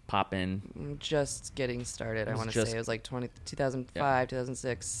was poppin'. just getting started. I was want to just- say it was like 2005,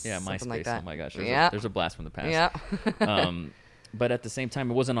 2006. Yeah, something MySpace. like that. Oh my gosh, Yeah. there's a blast from the past. Yeah. But at the same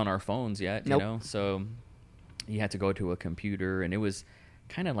time, it wasn't on our phones yet, Nope. So you had to go to a computer, and it was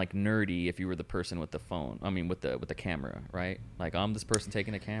kind of like nerdy if you were the person with the phone. I mean, with the camera, right? Like, I'm this person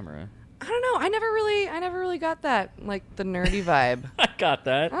taking a camera. I don't know. I never really got that, like the nerdy vibe. I got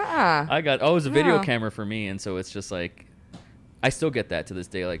that. It was a video No. camera for me, and so it's just like, I still get that to this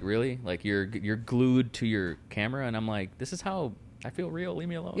day. Like, really? Like, you're glued to your camera, and I'm like, this is how I feel real. Leave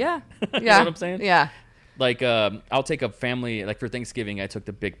me alone. Yeah. You Yeah. know what I'm saying? Yeah. Like, I'll take a family, like for Thanksgiving, I took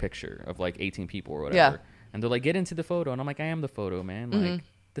the big picture of like 18 people or whatever. Yeah. And they're like, get into the photo. And I'm like, I am the photo, man. Like,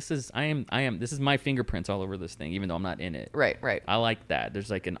 this is my fingerprints all over this thing, even though I'm not in it. Right. I like that.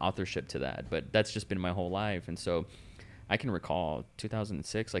 There's like an authorship to that, but that's just been my whole life. And so I can recall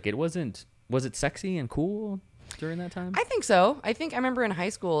 2006, like was it sexy and cool during that time? I think so. I remember in high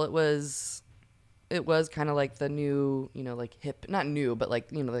school it was kind of like the new, like hip, not new, but like,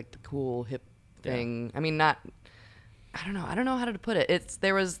 like the cool hip thing. Yeah. I mean, I don't know how to put it.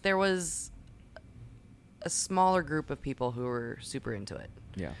 There was a smaller group of people who were super into it.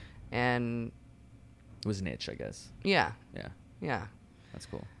 Yeah. And It was niche, I guess. yeah. Yeah. Yeah. That's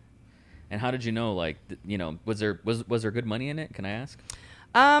cool. And how did you know, like, was there good money in it? Can I ask?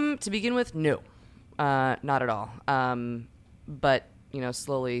 To begin with, no. Not at all. But,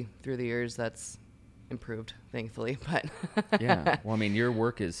 slowly through the years that's improved, thankfully. But Yeah. Well, I mean, your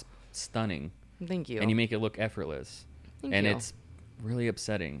work is stunning. Thank you. And you make it look effortless. Thank and you. it's really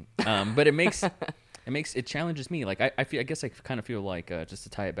upsetting. But it challenges me. Like, I guess I kind of feel like, just to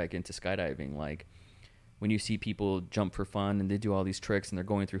tie it back into skydiving, like when you see people jump for fun and they do all these tricks and they're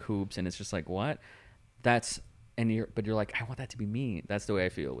going through hoops and it's just like, what? But you're like, I want that to be me. That's the way I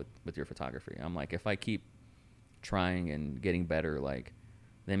feel with your photography. I'm like, if I keep trying and getting better, like,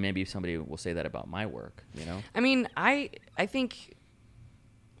 then maybe somebody will say that about my work, I mean, I think...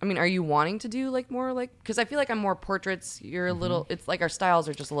 I mean, are you wanting to do like more like, because I feel like I'm more portraits. You're a little, it's like our styles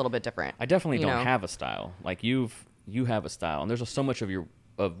are just a little bit different. I definitely you don't know? have a style. Like you have a style, and there's so much of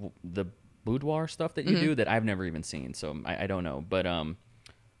the boudoir stuff that you do that I've never even seen. So I don't know, but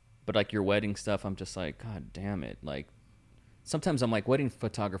like your wedding stuff, I'm just like, God damn it. Like sometimes I'm like, wedding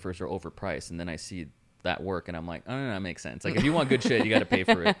photographers are overpriced, and then I see that work, and I'm like, oh, no, that makes sense. Like if you want good shit, you got to pay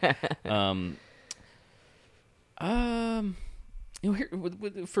for it.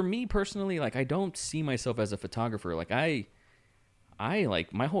 For me personally, like I don't see myself as a photographer. Like I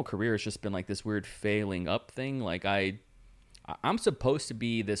like my whole career has just been like this weird failing up thing. Like I'm supposed to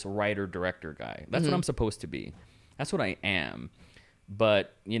be this writer director guy. That's what I'm supposed to be. That's what I am.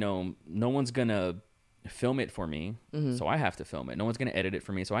 But no one's gonna film it for me, so I have to film it. No one's gonna edit it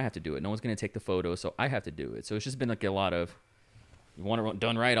for me, so I have to do it. No one's gonna take the photo, so I have to do it. So it's just been like a lot of, you want it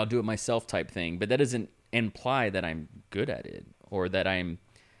done right, I'll do it myself type thing. But that doesn't imply that I'm good at it or that I'm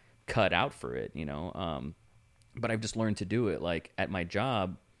cut out for it, but I've just learned to do it. Like at my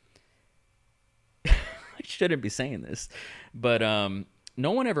job, I shouldn't be saying this, but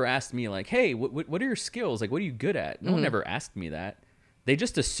no one ever asked me like, hey, what are your skills? Like, what are you good at? No one ever asked me that. They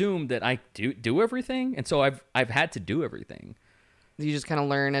just assumed that I do everything, and so I've had to do everything. You just kind of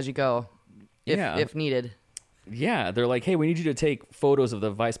learn as you go, if needed. Yeah, they're like, hey, we need you to take photos of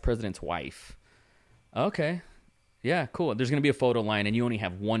the vice president's wife. Okay. Yeah, cool. There's going to be a photo line and you only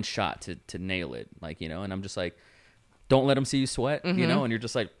have one shot to nail it. Like, and I'm just like, don't let them see you sweat, and you're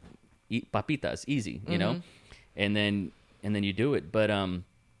just like, eat papitas, easy, and then you do it. But, I'm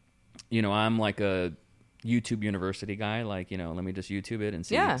like a YouTube university guy. Like, let me just YouTube it and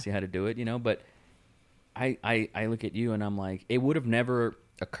see how to do it, but I look at you and I'm like, it would have never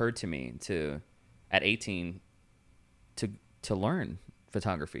occurred to me at 18 to learn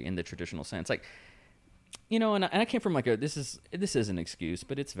photography in the traditional sense. Like, and I came from like this is an excuse,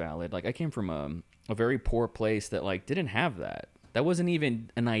 but it's valid. Like I came from a very poor place that like didn't have that. That wasn't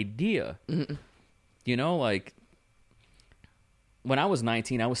even an idea. Like when I was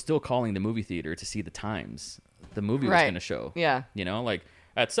 19, I was still calling the movie theater to see the times. the movie was Right. going to show. Yeah. You know, like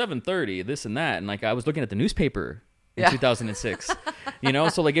at 7:30, this and that. And like I was looking at the newspaper in Yeah. 2006, you know,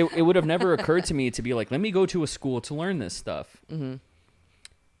 so like it would have never occurred to me to be like, let me go to a school to learn this stuff. Mm-hmm.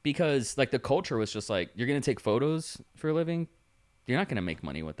 Because like the culture was just like, you're going to take photos for a living. You're not going to make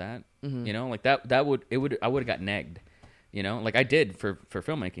money with that. Mm-hmm. You know, like I would have got negged, you know, like I did for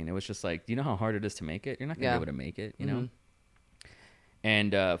filmmaking. It was just like, do you know how hard it is to make it? You're not going to Yeah. be able to make it, you know?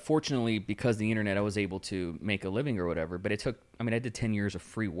 And fortunately, because of the internet, I was able to make a living or whatever. But it took, I mean, I did 10 years of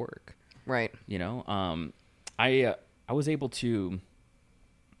free work, Right. you know? I was able to,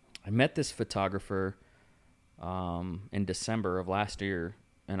 I met this photographer in December of last year,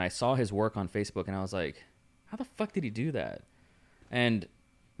 and I saw his work on Facebook, and I was like, how the fuck did he do that? And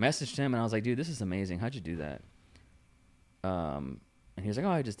messaged him, and I was like, dude, this is amazing. How'd you do that? And he was like,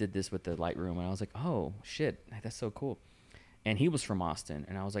 oh, I just did this with the Lightroom. And I was like, oh, shit, that's so cool. And he was from Austin.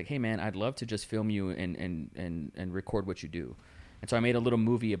 And I was like, hey, man, I'd love to just film you and record what you do. And so I made a little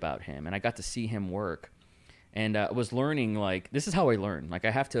movie about him, and I got to see him work. And I was learning, like, this is how I learn. Like,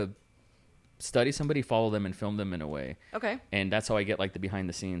 I have to study somebody, follow them, and film them in a way. Okay. And that's how I get, like, the behind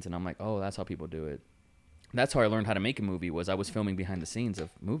the scenes. And I'm like, oh, that's how people do it. That's how I learned how to make a movie, was I was filming behind the scenes of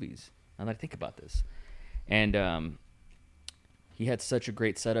movies. Now that I think about this. And he had such a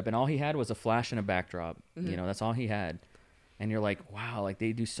great setup, and all he had was a flash and a backdrop. You know, that's all he had. And you're like, wow, like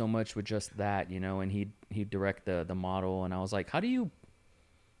they do so much with just that, you know. And he'd direct the model, and I was like, how did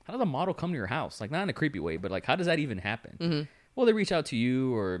the model come to your house? Like, not in a creepy way, but like, how does that even happen? Well, they reach out to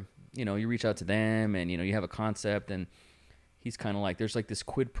you, or you know, you reach out to them, and you know, you have a concept. And he's kind of like, there's like this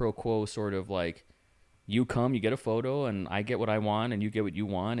quid pro quo sort of like, you come, you get a photo, and I get what I want, and you get what you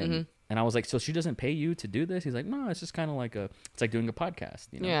want. And and I was like, so she doesn't pay you to do this? He's like, no, it's just kind of like it's like doing a podcast,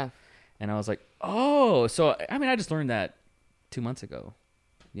 you know? Yeah. And I was like, oh, so I mean, I just learned that 2 months ago,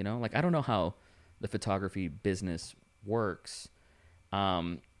 you know, like I don't know how the photography business works.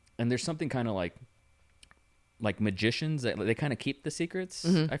 And there's something kind of like magicians that they kind of keep the secrets.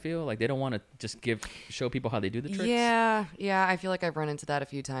 I feel like they don't want to just show people how they do the tricks. Yeah. I feel like I've run into that a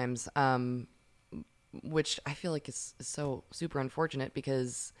few times, which I feel like is so super unfortunate,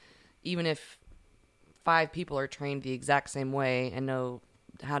 because even if 5 people are trained the exact same way and know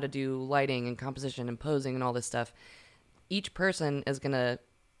how to do lighting and composition and posing and all this stuff, each person is going to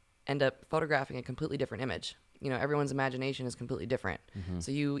end up photographing a completely different image. You know, everyone's imagination is completely different.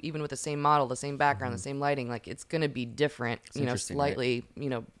 So you, even with the same model, the same background, the same lighting, like it's going to be different, you know, interesting, slightly, you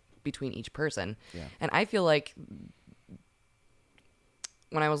know, between each person. Yeah. And I feel like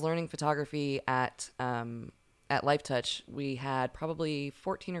when I was learning photography at Lifetouch, we had probably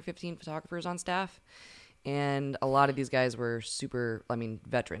 14 or 15 photographers on staff. And a lot of these guys were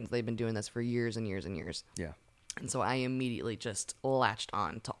veterans. They've been doing this for years and years and years. Yeah. And so I immediately just latched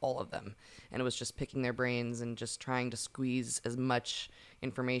on to all of them. And it was just picking their brains and just trying to squeeze as much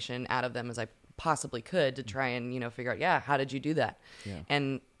information out of them as I possibly could to try and, you know, figure out, how did you do that? Yeah.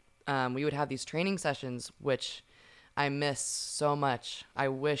 And we would have these training sessions, which I miss so much. I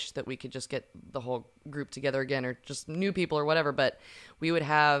wish that we could just get the whole group together again, or just new people or whatever. But we would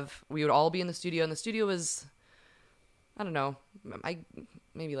all be in the studio, and the studio was, I don't know,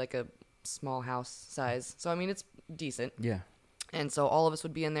 maybe like a small house size. So, I mean, it's decent. Yeah. And so all of us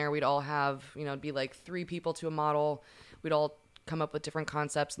would be in there. We'd all have, you know, it'd be like 3 people to a model. We'd all come up with different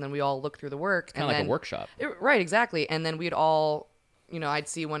concepts, and then we all look through the work. Kind of like a workshop. Right, exactly. And then we'd all, you know, I'd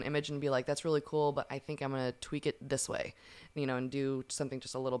see one image and be like, that's really cool, but I think I'm going to tweak it this way, you know, and do something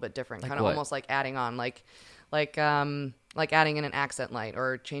just a little bit different. Like Kind of what? almost like adding on, like adding in an accent light,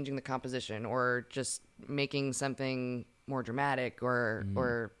 or changing the composition, or just making something more dramatic,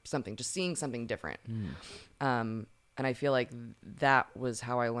 or something, just seeing something different. And I feel like that was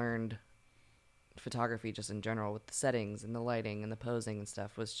how I learned photography just in general, with the settings and the lighting and the posing and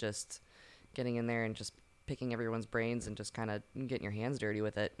stuff, was just getting in there and just picking everyone's brains and just kind of getting your hands dirty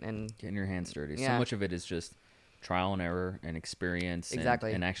with it. And Getting your hands dirty. So Yeah. much of it is just trial and error and experience.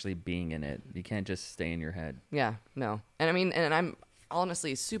 Exactly. And actually being in it. You can't just stay in your head. yeah, no. And I mean, and I'm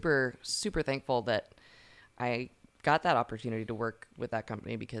honestly super, super thankful that I got that opportunity to work with that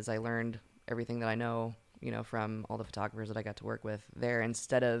company, because I learned everything that I know, you know, from all the photographers that I got to work with there,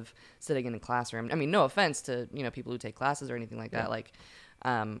 instead of sitting in a classroom. I mean, no offense to, you know, people who take classes or anything like that. Like,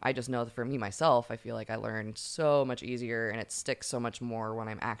 I just know that for me, myself, I feel like I learn so much easier, and it sticks so much more when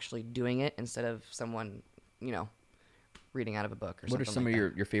I'm actually doing it, instead of someone, you know, reading out of a book or something. What are some like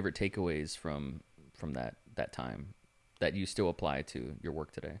of your favorite takeaways from that time that you still apply to your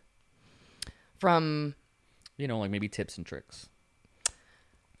work today? From, You know, like maybe tips and tricks.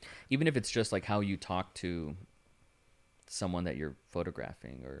 Even if it's just like how you talk to someone that you're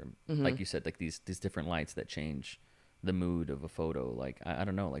photographing, or like you said, like these different lights that change the mood of a photo. Like I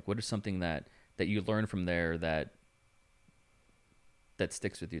don't know, like what is something that you learn from there that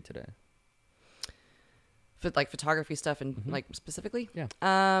sticks with you today? Like photography stuff and like specifically? Yeah.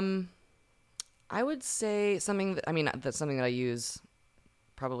 I would say something that's something that I use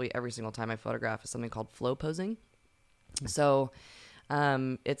probably every single time I photograph is something called flow posing. So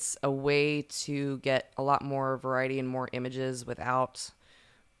it's a way to get a lot more variety and more images without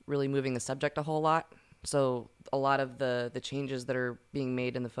really moving the subject a whole lot. So a lot of the changes that are being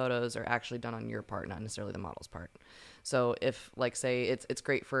made in the photos are actually done on your part, not necessarily the model's part. So if, like, say it's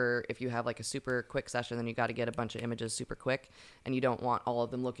great for if you have like a super quick session, then you got to get a bunch of images super quick, and you don't want all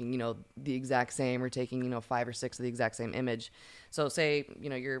of them looking, the exact same, or taking, 5 or 6 of the exact same image. So say,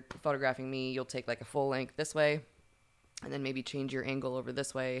 you're photographing me, you'll take like a full length this way, and then maybe change your angle over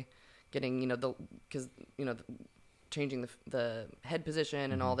this way, getting, changing the head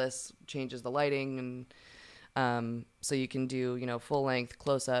position and all this changes the lighting. And so you can do, full length,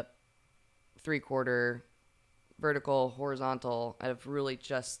 close up, 3/4, vertical, horizontal, out of really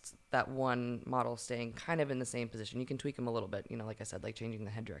just that one model staying kind of in the same position. You can tweak them a little bit, like I said, like changing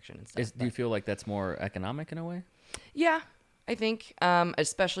the head direction and stuff. Do you feel like that's more economic in a way? Yeah, I think,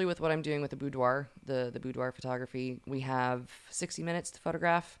 especially with what I'm doing with the boudoir, the boudoir photography. We have 60 minutes to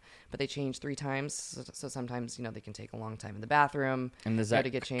photograph, but they change 3 times. So sometimes, they can take a long time in the bathroom. And does that to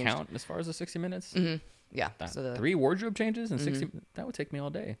get changed. count as far as the 60 minutes? Mm-hmm. Yeah. So 3 wardrobe changes in 60, that would take me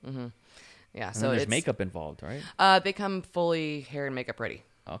all day. Mm-hmm. Yeah. And so there's it's makeup involved, right? They come fully hair and makeup ready.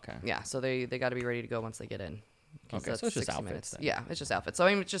 Okay. Yeah. So they got to be ready to go once they get in. Okay, so it's just outfits then. Yeah, it's just outfits. So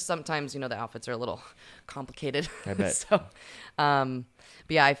it's just sometimes, the outfits are a little complicated. I bet. So, but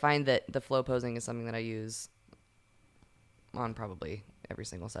yeah, I find that the flow posing is something that I use on probably every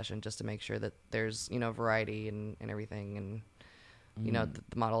single session, just to make sure that there's, variety and everything. And,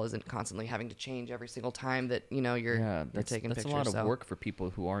 the model isn't constantly having to change every single time that, you're taking pictures. That's a lot of work for people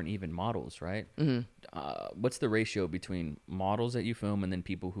who aren't even models, right? What's the ratio between models that you film and then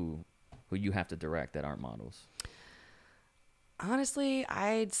people who you have to direct that aren't models? Honestly,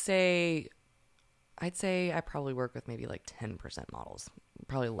 I'd say I probably work with maybe like 10% models,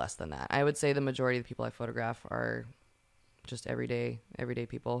 probably less than that. I would say the majority of the people I photograph are just everyday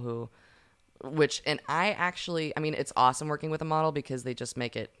people and it's awesome working with a model because they just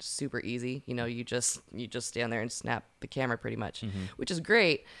make it super easy. You just stand there and snap the camera pretty much, which is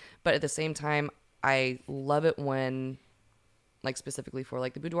great. But at the same time, I love it when, like specifically for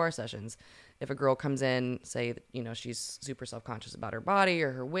like the boudoir sessions, if a girl comes in, say, she's super self-conscious about her body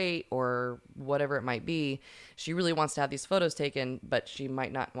or her weight or whatever it might be, she really wants to have these photos taken, but she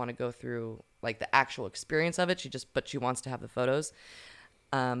might not want to go through like the actual experience of it. But she wants to have the photos.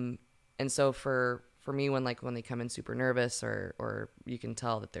 And so for me, when they come in super nervous or you can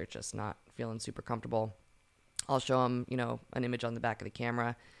tell that they're just not feeling super comfortable, I'll show them, an image on the back of the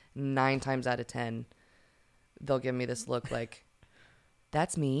camera. 9 times out of 10, they'll give me this look like,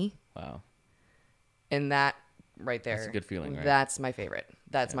 that's me. Wow. And that right there, that's a good feeling, right? That's my favorite.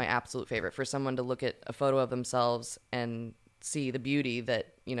 That's my absolute favorite, for someone to look at a photo of themselves and see the beauty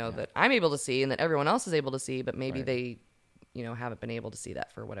that, that I'm able to see and that everyone else is able to see, but maybe they, haven't been able to see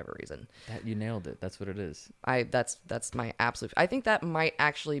that for whatever reason. That you nailed it. That's what it is. That's my absolute, I think that might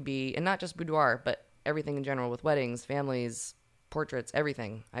actually be, and not just boudoir, but everything in general with weddings, families, portraits,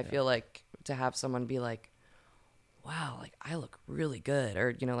 everything. I feel like to have someone be like, wow, like I look really good,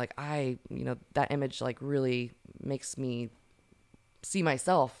 or that image like really makes me see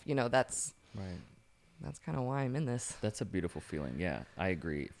myself. That's right. That's kind of why I'm in this. That's a beautiful feeling. Yeah, I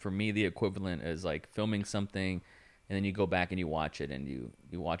agree. For me, the equivalent is like filming something, and then you go back and you watch it, and you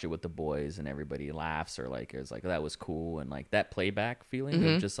watch it with the boys, and everybody laughs, or like it's like that was cool, and like that playback feeling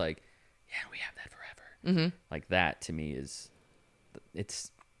of just like, yeah, we have that forever. Like that to me is,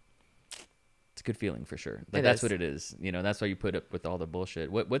 it's a good feeling for sure. Like that's what it is. That's why you put up with all the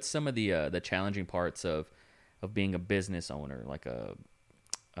bullshit. What's some of the challenging parts of being a business owner, like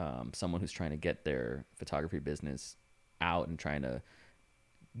someone who's trying to get their photography business out and trying to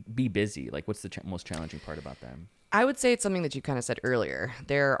be busy? Like what's the most challenging part about them? I would say it's something that you kind of said earlier.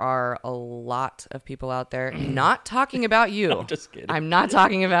 There are a lot of people out there, not talking about you. I'm just kidding. I'm not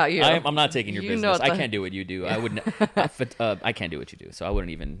talking about you. I'm not taking your business. I can't do what you do. I wouldn't. I can't do what you do. So I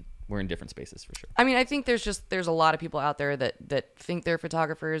wouldn't even. We're in different spaces for sure. I mean, I think there's a lot of people out there that think they're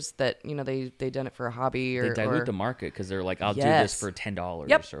photographers, that they've done it for a hobby, or they dilute the market because they're like, I'll do this for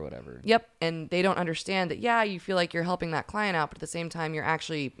 $10 or whatever. Yep, and they don't understand that. Yeah, you feel like you're helping that client out, but at the same time, you're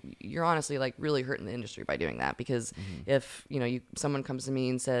honestly like really hurting the industry by doing that, because if someone comes to me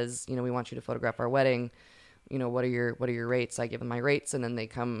and says, we want you to photograph our wedding, what are your rates? I give them my rates, and then they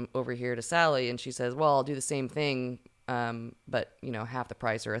come over here to Sally, and she says, well, I'll do the same thing, but half the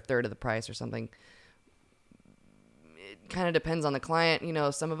price or a third of the price or something. It kind of depends on the client.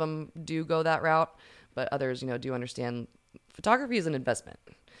 Some of them do go that route, but others, do understand photography is an investment.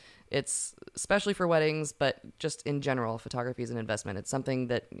 It's especially for weddings, but just in general, photography is an investment. It's something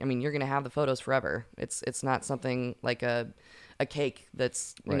that, you're going to have the photos forever. It's not something like a cake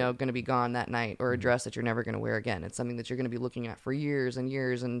that's, Right. going to be gone that night, or a dress that you're never going to wear again. It's something that you're going to be looking at for years and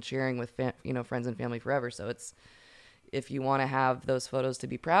years and sharing with, friends and family forever. So if you want to have those photos to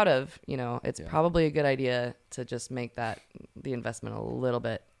be proud of, it's probably a good idea to just make that the investment a little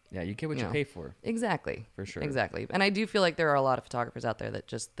bit. Yeah, you get what you pay for. Exactly. For sure. Exactly. And I do feel like there are a lot of photographers out there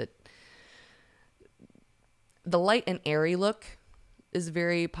that the light and airy look is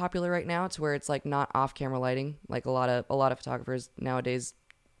very popular right now, to where it's like not off camera lighting. Like a lot of photographers nowadays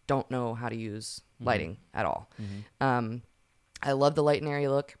don't know how to use lighting at all. I love the light and airy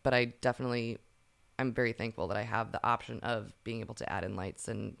look, but I'm very thankful that I have the option of being able to add in lights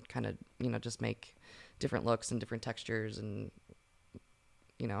and kind of, just make different looks and different textures. And,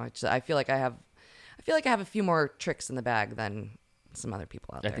 I feel like I have a few more tricks in the bag than some other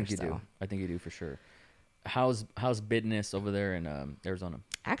people out there. I think you do. I think you do for sure. How's business over there in Arizona?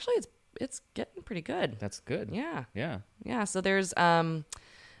 Actually, it's getting pretty good. That's good. Yeah. Yeah. So there's a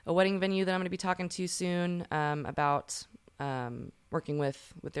wedding venue that I'm going to be talking to soon about working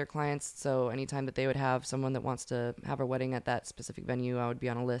with their clients. So anytime that they would have someone that wants to have a wedding at that specific venue, I would be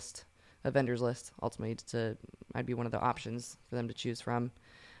on a vendor's list. Ultimately, I'd be one of the options for them to choose from.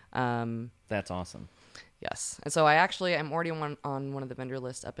 That's awesome. Yes. And so I'm already on one of the vendor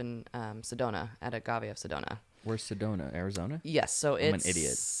lists up in Sedona, at Agave of Sedona. Where's Sedona, Arizona? Yes. So I'm an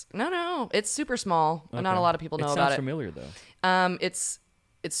idiot. No. It's super small. Okay. Not a lot of people know It about sounds it. familiar though. It's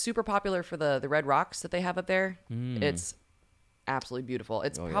super popular for the red rocks that they have up there. It's absolutely beautiful.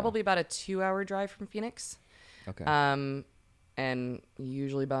 It's probably about a 2-hour drive from Phoenix. Okay. And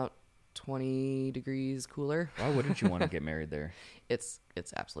usually about 20 degrees cooler. Why wouldn't you want to get married there? It's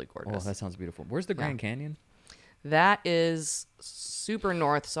absolutely Oh, gorgeous. that sounds beautiful. Where's the Grand Canyon? That is super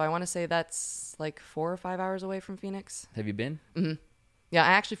north, so I want to say that's like 4 or 5 hours away from Phoenix. Have you been? Yeah,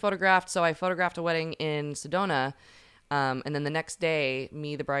 I actually photographed a wedding in Sedona, and then the next day,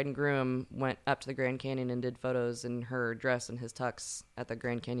 me, the bride and groom, went up to the Grand Canyon and did photos in her dress and his tux at the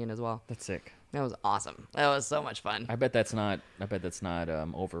Grand Canyon as well. That's sick. That was awesome. That was so much fun. I bet that's not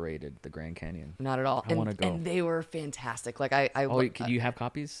overrated, the Grand Canyon. Not at all. I wanna go. And they were fantastic. Like I Oh, can you have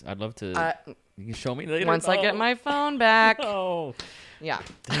copies? I'd love to. You can show me later. once I get my phone back. Oh, Yeah.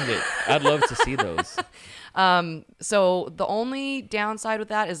 dang it! I'd love to see those. So the only downside with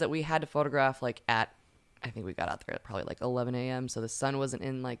that is that we had to photograph I think we got out there at probably like 11 a.m. So the sun wasn't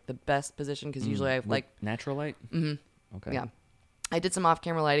in like the best position, because usually I have With natural light. Mm-hmm. Okay. yeah, I did some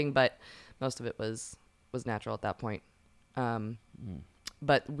off-camera lighting, but most of it was natural at that point.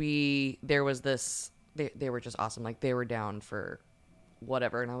 But there was this, they were just awesome. Like they were down for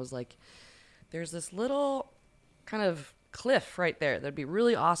whatever. And I was like, there's this little kind of cliff right there. That'd be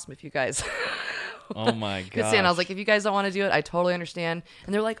really awesome if you guys Oh my god. could stand. I was like, if you guys don't want to do it, I totally understand.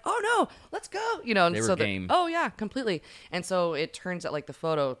 And they're like, oh no, let's go. And They were so game. oh yeah, completely. And so it turns out like the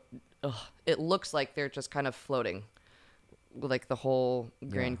photo, it looks like they're just kind of floating, with like the whole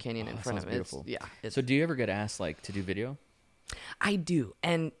Grand Canyon in that front sounds of it. beautiful. It's So do you ever get asked to do video? I do,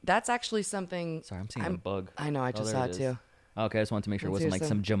 and that's actually something. Sorry, I'm seeing a bug. I know, I just saw it too. Okay, I just wanted to make sure it wasn't Let's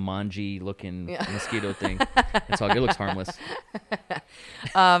like hear some Jumanji looking mosquito thing. It's all good. It looks harmless.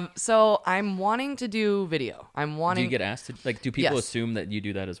 So I'm wanting to do video. Do you get asked to do people Yes. assume that you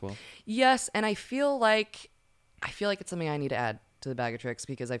do that as well? Yes, and I feel like it's something I need to add to the bag of tricks,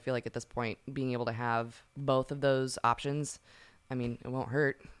 because I feel like at this point, being able to have both of those options, it won't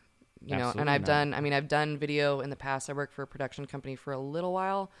hurt. And Absolutely I've done video in the past. I worked for a production company for a little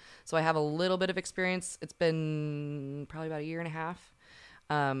while, so I have a little bit of experience. It's been probably about a year and a half.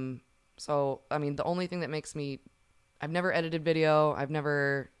 So the only thing that makes me, I've never edited video. I've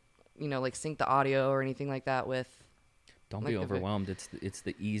never, synced the audio or anything like that with. Don't be overwhelmed. It's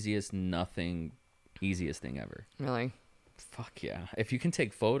the easiest thing ever. Really? Fuck yeah. If you can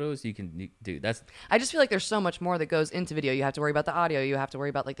take photos, dude, that's... I just feel like there's so much more that goes into video. You have to worry about the audio. You have to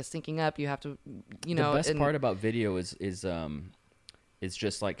worry about the syncing up. You have to, The best part about video is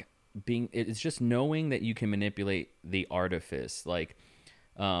just it's just knowing that you can manipulate the artifice,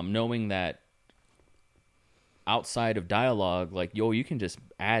 knowing that outside of dialogue, you can just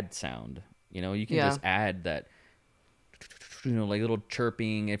add sound. You can just add that, little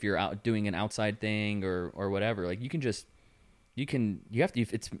chirping if you're out doing an outside thing or whatever.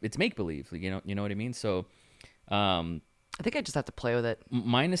 It's make believe. You know what I mean? So I think I just have to play with it.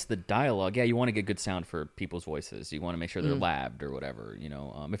 Minus the dialogue. Yeah, you want to get good sound for people's voices. You want to make sure they're labbed or whatever.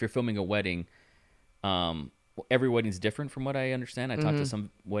 If you're filming a wedding, every wedding's different from what I understand. I talked to some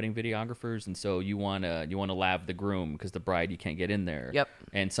wedding videographers, and so you want to lab the groom because the bride, you can't get in there. Yep.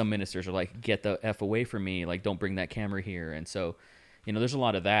 And some ministers are like, get the F away from me. Like, don't bring that camera here. And so, there's a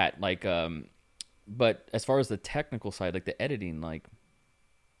lot of that. Like, but as far as the technical side, like the editing, like,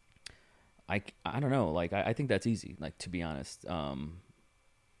 I don't know. Like, I think that's easy, like, to be honest.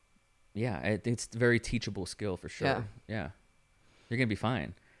 Yeah, it's a very teachable skill for sure. Yeah. You're going to be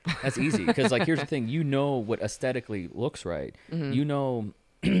fine. That's easy. Because, like, here's the thing. You know what aesthetically looks right. You know,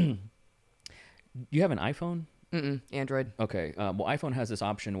 you have an iPhone? Android. Okay. Well, iPhone has this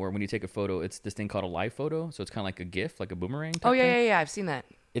option where when you take a photo, it's this thing called a live photo. So it's kind of like a GIF, like a boomerang type thing. Yeah. I've seen that.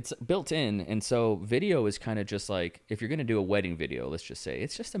 It's built in, and so video is kind of just like, if you're going to do a wedding video, let's just say,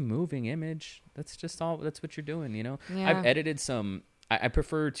 it's just a moving image. That's what you're doing, Yeah. I've edited some, I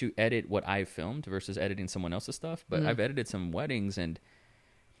prefer to edit what I've filmed versus editing someone else's stuff, but I've edited some weddings, and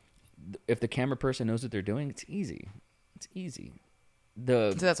if the camera person knows what they're doing, it's easy. It's easy.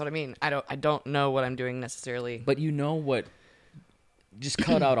 So that's what I mean. I don't know what I'm doing necessarily. But just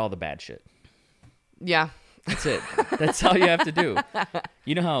cut out all the bad shit. Yeah. That's it. That's all you have to do.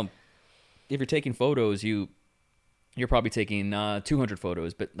 You know how if you're taking photos, you're probably taking 200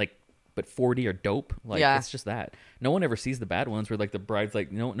 photos, but 40 are dope. Like, it's just that. No one ever sees the bad ones where, like, the bride's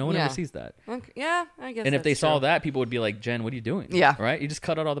like, no one ever sees that. Okay. Yeah, I guess. And if they saw true. that, people would be like, Jen, what are you doing? Yeah. Right? You just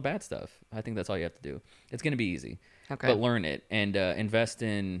cut out all the bad stuff. I think that's all you have to do. It's going to be easy. Okay. But learn it and invest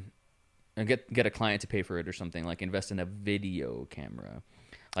in, and get a client to pay for it or something. Like, invest in a video camera.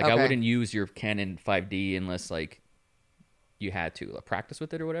 Like, I wouldn't use your Canon 5D unless, like, you had to practice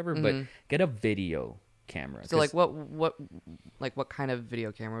with it or whatever. But get a video camera. So, like, what kind of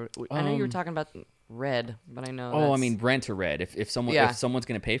video camera? I know you were talking about Red, but I know. Oh, I mean, rent a Red. If someone's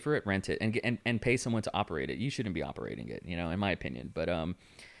going to pay for it, rent it and pay someone to operate it. You shouldn't be operating it, in my opinion. But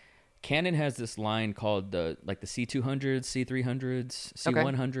Canon has this line called the C200s, C300s,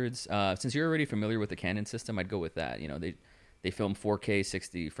 C100s. Since you're already familiar with the Canon system, I'd go with that. They film 4K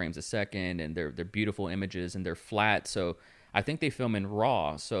 60 frames a second, and they're beautiful images, and they're flat. So I think they film in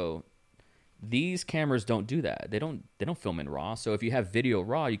RAW. So these cameras don't do that. They don't film in RAW. So if you have video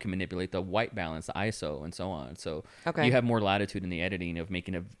RAW, you can manipulate the white balance, the ISO, and so on. So you have more latitude in the editing of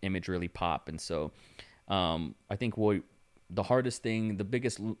making an image really pop. And so I think the hardest thing, the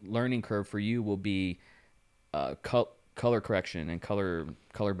biggest learning curve for you will be color correction and color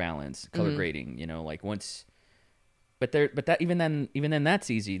balance, color grading. Like once. But that even then that's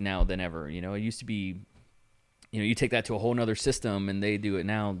easy now than ever. It used to be, you take that to a whole nother system and they do it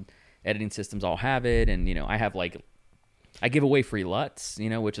now. Editing systems all have it, and I give away free LUTs,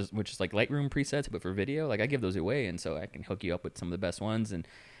 which is like Lightroom presets, but for video, like I give those away, and so I can hook you up with some of the best ones and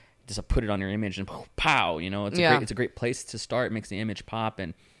just put it on your image and pow, it's a great place to start. It makes the image pop,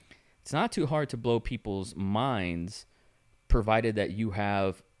 and it's not too hard to blow people's minds, provided that you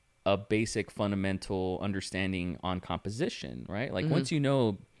have a basic fundamental understanding on composition, right? Like once you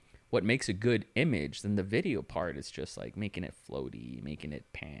know what makes a good image, then the video part is just like making it floaty, making it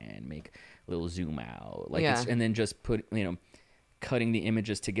pan, make a little zoom out, and then just cutting the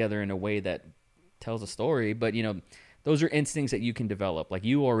images together in a way that tells a story. But those are instincts that you can develop. Like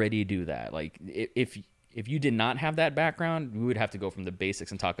you already do that. Like if you did not have that background, we would have to go from the basics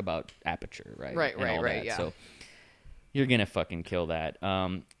and talk about aperture, right? Right. Yeah. So you're gonna fucking kill that.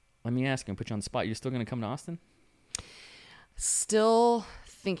 Let me ask you, put you on the spot. You're still going to come to Austin? Still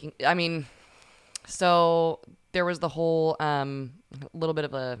thinking. I mean, so there was the whole little bit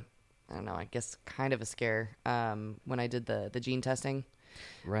of a, I don't know, I guess kind of a scare when I did the gene testing.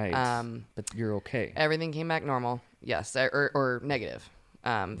 Right. But you're okay. Everything came back normal. Yes, or negative,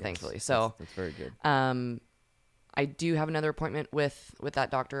 thankfully. So that's very good. I do have another appointment with that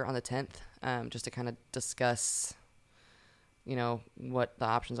doctor on the 10th, just to kind of discuss what the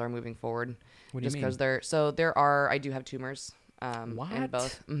options are moving forward. What do you mean? Because I do have tumors. What? In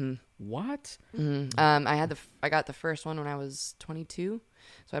both. Mm-hmm. What? Mm-hmm. I got the first one when I was 22.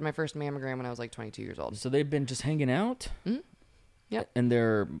 So I had my first mammogram when I was like 22 years old. So they've been just hanging out? Mm-hmm. Yep. And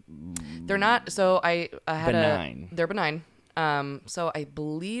they're not. So I had benign. They're benign. So I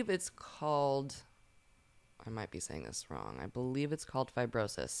believe it's called, I might be saying this wrong. I believe it's called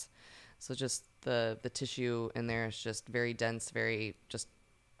fibrosis. So just the tissue in there is just very dense, very just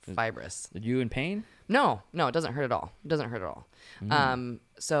fibrous. Are you in pain? No, it doesn't hurt at all.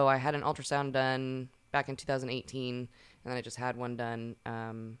 So I had an ultrasound done back in 2018, and then I just had one done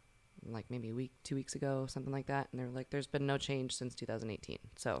like maybe 2 weeks ago, something like that. And they're like, there's been no change since 2018.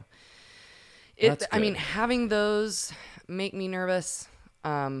 So That's I mean, good. having those make me nervous.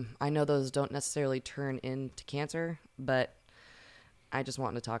 I know those don't necessarily turn into cancer, but I just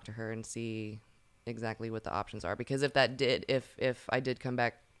want to talk to her and see exactly what the options are. Because if I did come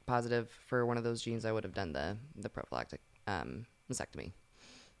back positive for one of those genes, I would have done the prophylactic mastectomy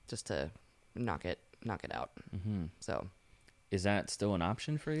just to knock it out. Mm-hmm. So Is that still an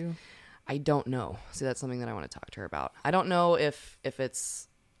option for you? I don't know. See, that's something that I want to talk to her about. I don't know if it's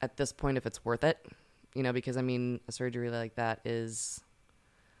at this point if it's worth it, because I mean a surgery like that is,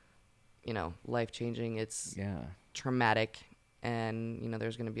 life changing. It's traumatic, and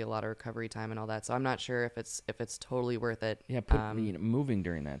there's going to be a lot of recovery time and all that. So I'm not sure if it's totally worth it. Yeah, moving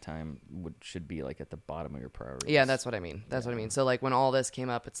during that time should be like at the bottom of your priorities. Yeah, that's what I mean. That's what I mean. So like when all this came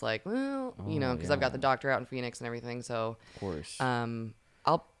up, it's like, well, because I've got the doctor out in Phoenix and everything. So of course,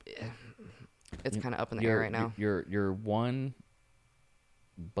 it's kind of up in the air right now. Your one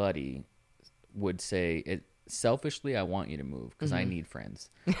buddy would say it selfishly. I want you to move because I need friends.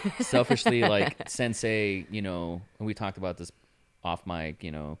 Selfishly, like Sensei, and we talked about this off mic,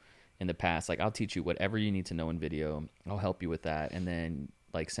 in the past. Like I'll teach you whatever you need to know in video. I'll help you with that, and then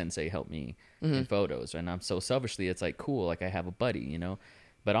like Sensei help me in photos. And I'm so selfishly, it's like cool. Like I have a buddy,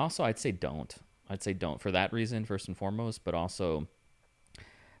 But also, I'd say don't. For that reason, first and foremost. But also,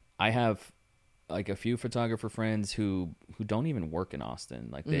 I have like a few photographer friends who don't even work in Austin.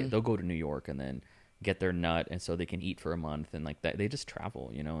 Like they'll go to New York and then get their nut, and so they can eat for a month and like that. They just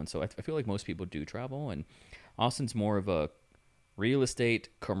travel, And so I feel like most people do travel, and Austin's more of a real estate,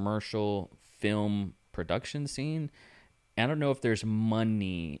 commercial, film production scene. I don't know if there's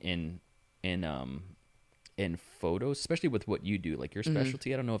money in photos, especially with what you do, like your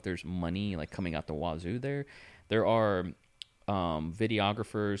specialty. I don't know if there's money like coming out the wazoo there. There are wedding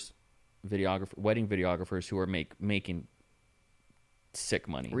videographers who are making sick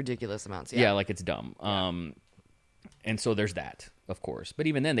money, Ridiculous amounts. Yeah, like it's dumb. And so there's that, of course. But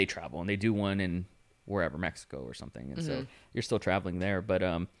even then, they travel and they do one in wherever, Mexico or something, and so you're still traveling there. But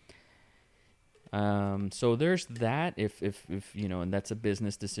so there's that. If and that's a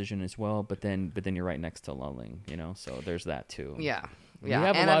business decision as well. But then you're right next to Lulling, So there's that too. Yeah. You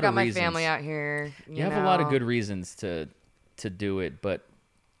have and a lot I've got of my reasons. family out here. You have a lot of good reasons to do it, but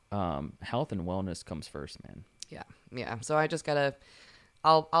health and wellness comes first, man. Yeah. So I just gotta.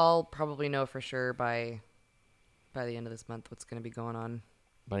 I'll probably know for sure by the end of this month what's gonna be going on.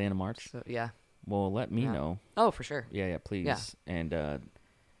 By the end of March. So yeah. Well, let me know. Oh, for sure. Yeah, please. Yeah. And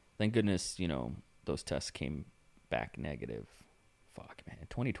thank goodness, those tests came back negative. Fuck, man.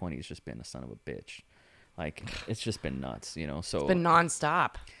 2020 has just been a son of a bitch. Like it's just been nuts, So it's been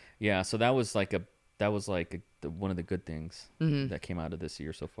nonstop. Yeah, so that was like one of the good things that came out of this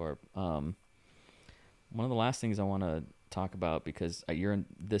year so far. One of the last things I want to talk about, because you're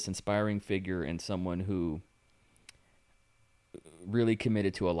this inspiring figure and someone who really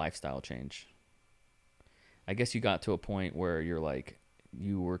committed to a lifestyle change. I guess you got to a point where you're like,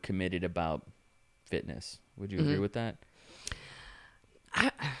 you were committed about fitness. Would you agree with that?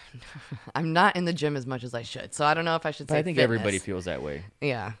 I'm not in the gym as much as I should, so I don't know if I should say I think fitness. everybody feels that way.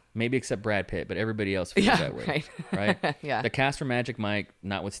 Yeah. Maybe except Brad Pitt, but everybody else feels that way. Right? Yeah. The cast for Magic Mike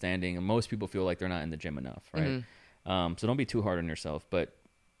notwithstanding, most people feel like they're not in the gym enough, right? So don't be too hard on yourself, but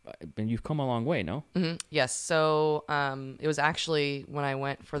you've come a long way, no? Yes. So it was actually when I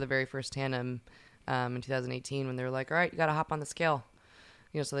went for the very first tandem in 2018 when they were like, all right, you got to hop on the scale,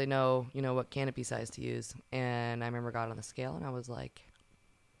 so they know, what canopy size to use. And I remember I got on the scale and I was like,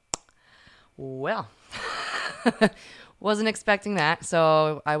 well, wasn't expecting that.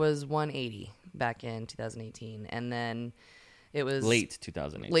 So I was 180 back in 2018. And then it was Late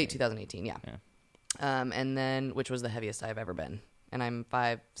 2018. Late 2018, yeah. And then, which was the heaviest I've ever been. And I'm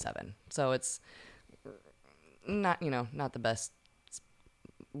 5'7". So it's not, not the best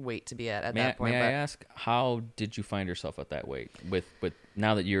weight to be at that point. May I ask, how did you find yourself at that weight with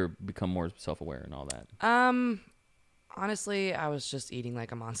now that you're become more self-aware and all that? Honestly, I was just eating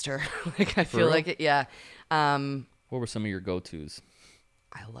like a monster. Like I feel real? like it. Yeah. What were some of your go-tos?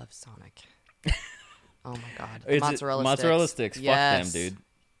 I love Sonic. Oh my God. Is it Mozzarella sticks. Yes. Fuck them, dude.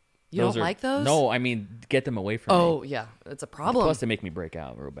 You don't like those? No, I mean, get them away from me. Oh yeah, it's a problem. Plus, they make me break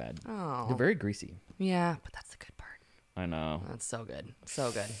out real bad. Oh. They're very greasy. Yeah, but that's the good part. I know. That's so good.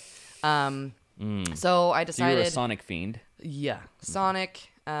 So good. So I So decided. you're a Sonic fiend. Yeah. Sonic.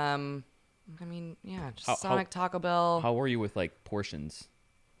 Just Sonic, Taco Bell. How were you with like portions?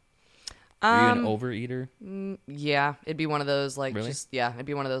 Are you an overeater? Yeah, it'd be one of those like Really? it'd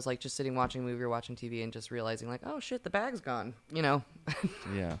be one of those like just sitting watching a movie or watching TV and just realizing like, oh shit, the bag's gone,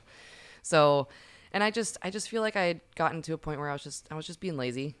 Yeah. So, And I just feel like I had gotten to a point where I was just being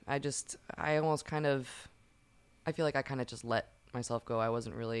lazy. I almost kind of, I feel like I kind of just let myself go. I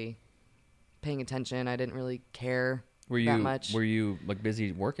wasn't really paying attention. I didn't really care that much. Were you like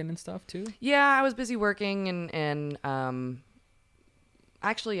busy working and stuff too? Yeah, I was busy working and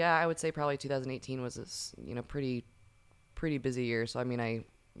actually, yeah, I would say probably 2018 was this, pretty busy year. So I mean, I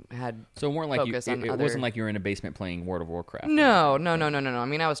had So it weren't like focus on it other- wasn't like you were in a basement playing World of Warcraft. No. I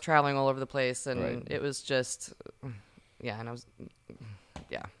mean, I was traveling all over the place, and Right. it was just, yeah, and I was,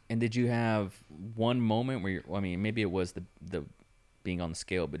 yeah. And did you have one moment where maybe it was the being on the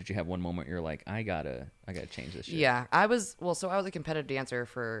scale, but did you have one moment where you're like, I gotta change this shit? Yeah, I was a competitive dancer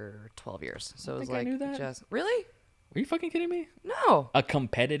for 12 years. So it was think I like knew that. just really? Are you fucking kidding me? No. A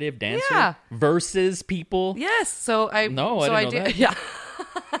competitive dancer Yeah. versus people? Yes. So I No, I so didn't know did that. yeah.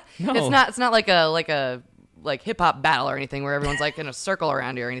 No. It's not like a hip hop battle or anything where everyone's like in a circle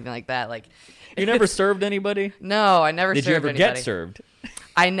around you or anything like that. Like You never served anybody? no, I never Did served you ever anybody. get served?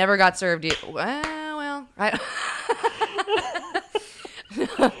 I never got served. Well,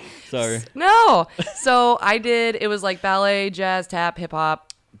 Sorry. no. So I did. It was like ballet, jazz, tap, hip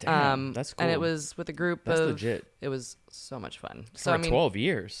hop. Damn, that's And it cool. was with a group That's of. legit. It was so much fun. For So I mean, 12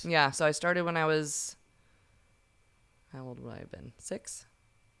 years. yeah. So I started when I was. How old would I have been? 6.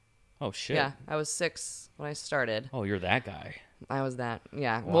 Oh shit. Yeah, I was 6 when I started. Oh, you're that guy. I was that.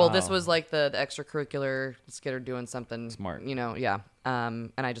 Yeah. Well, this Wow. was like the extracurricular. Let's get her doing something Smart. Yeah.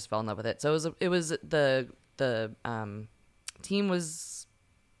 And I just fell in love with it. So it was the team was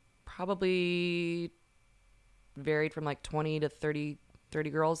probably varied from like 20 to 30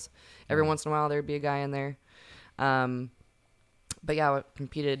 girls. Every once in a while there'd be a guy in there. But yeah, I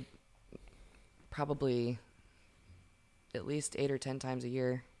competed probably at least 8 or 10 times a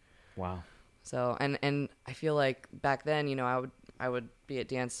year. Wow. So and I feel like back then, I would be at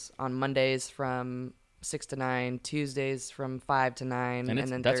dance on Mondays from 6 to 9, Tuesdays from 5 to 9, And and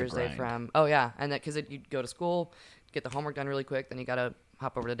then that's a Thursday grind. and that because you'd go to school, get the homework done really quick, then you gotta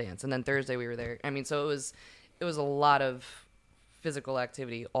hop over to dance, and then Thursday we were there. I mean, so it was a lot of physical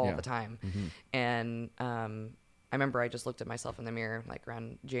activity all Yeah. the time, Mm-hmm. and I remember I just looked at myself in the mirror like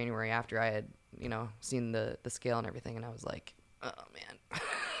around January after I had seen the scale and everything, and I was like, oh man.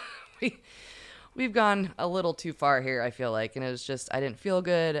 We've gone a little too far here, I feel like, and it was just I didn't feel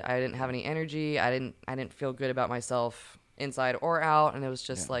good. I didn't have any energy. I didn't feel good about myself inside or out, and it was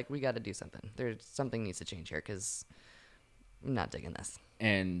just like we got to do something. There's something needs to change here because I'm not digging this.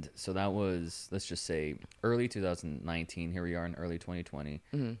 And so that was, let's just say, early 2019. Here we are in early 2020.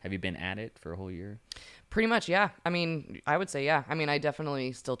 Mm-hmm. Have you been at it for a whole year? Pretty much, yeah. I mean, I would say, yeah. I mean, I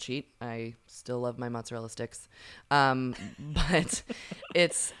definitely still cheat. I still love my mozzarella sticks, but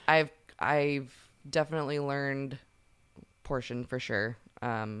I've definitely learned portion for sure.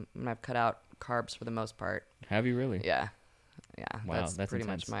 And I've cut out carbs for the most part. Have you really? Yeah. Wow, that's pretty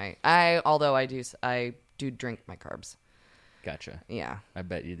intense. much although I do drink my carbs. Gotcha. Yeah. I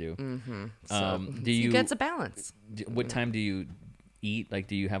bet you do. Mm-hmm. So Do you? gets a balance. What time do you eat? Like,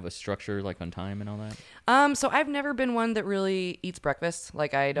 do you have a structure like on time and all that? So I've never been one that really eats breakfast.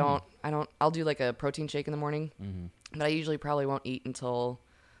 Like I don't, I'll do like a protein shake in the morning, but I usually probably won't eat until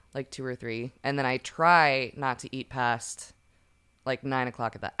like 2 or 3. And then I try not to eat past like 9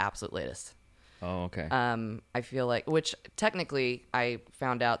 o'clock at the absolute latest. Oh, okay. I feel like, which technically I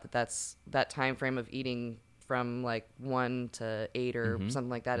found out that time frame of eating from like 1 to 8 or something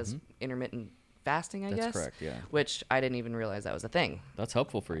like that is intermittent fasting, I That's guess. correct, yeah. Which I didn't even realize that was a thing. That's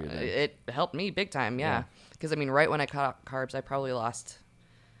helpful for you then. It helped me big time, Yeah. yeah. Because I mean, right when I cut out carbs, I probably lost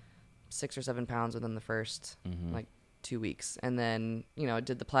 6 or 7 pounds within the first like 2 weeks, and then I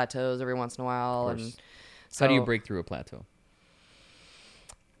did the plateaus every once in a while. Of course. And so How do you break through a plateau?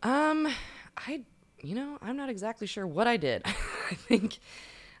 I'm not exactly sure what I did.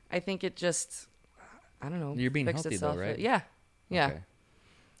 I think it just, I don't know. You're being fixed healthy though, itself. right? Yeah. Okay.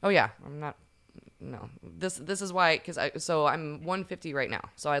 Oh yeah. I'm not. No. This is why, because I'm 150 right now.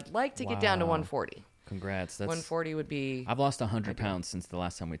 So I'd like to get down to Wow. 140. Congrats. That's 140 would be. I've lost 100 pounds since the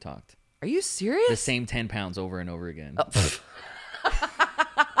last time we talked. Are you serious? The same 10 pounds over and over again. Oh.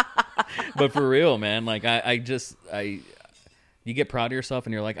 But for real, man, like you get proud of yourself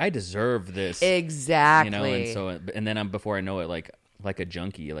and you're like, I deserve this. Exactly. And then before I know it, like a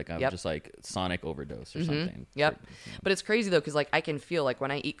junkie, like I'm Yep. just like sonic overdose or something. Yep. But it's crazy though, because like I can feel like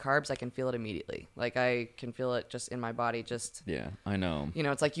when I eat carbs, I can feel it immediately. Like I can feel it just in my body. Just Yeah, I know.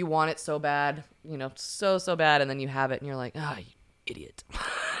 it's like you want it so bad, so bad, and then you have it, and you're like, ah, you idiot.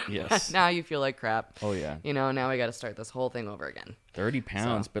 Yes. Now you feel like crap. Oh yeah. Now we got to start this whole thing over again. 30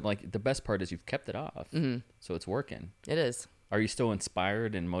 pounds, but like the best part is you've kept it off. So it's working. It is. Are you still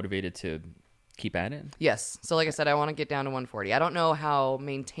inspired and motivated to keep at it? Yes. So like I said, I want to get down to 140. I don't know how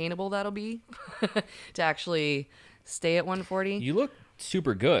maintainable that'll be to actually stay at 140. You look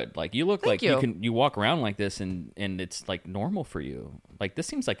super good. Like you look Thank like you. you walk around like this and it's like normal for you. Like this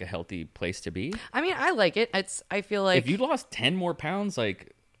seems like a healthy place to be. I mean, I like it. I feel like If you lost 10 more pounds,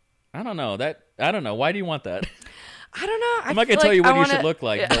 like I don't know. Why do you want that? I don't know. I'm not gonna tell you what you should look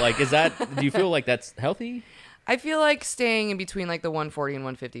like, but like, do you feel like that's healthy? I feel like staying in between like the 140 and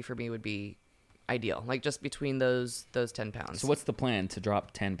 150 for me would be ideal. Like just between those 10 pounds. So what's the plan to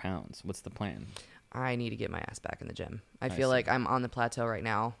drop 10 pounds? What's the plan? I need to get my ass back in the gym. I feel see. like I'm on the plateau right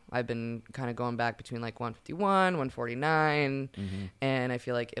now. I've been kind of going back between like 151, 149, and I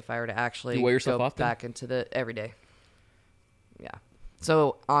feel like if I were to actually You weigh yourself go often? back into the every day. Yeah.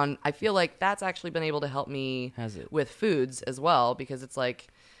 So I feel like that's actually been able to help me Has it? with foods as well, because it's like,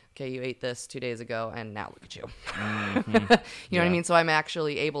 okay, you ate this 2 days ago and now look at you. You know what I Yeah. mean? So I'm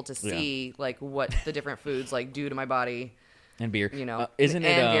actually able to see like what the different foods like do to my body. And beer. You know, Isn't it?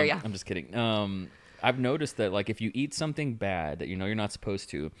 and beer, yeah. I'm just kidding. I've noticed that like if you eat something bad that you know you're not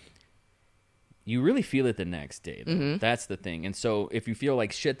supposed to, you really feel it the next day. Though. That's the thing. And so if you feel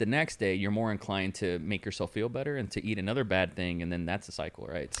like shit the next day, you're more inclined to make yourself feel better and to eat another bad thing, and then that's a cycle,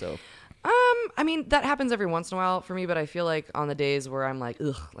 right? So I mean, that happens every once in a while for me, but I feel like on the days where I'm like,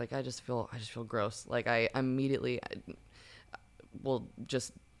 ugh, like I just feel gross. Like I immediately will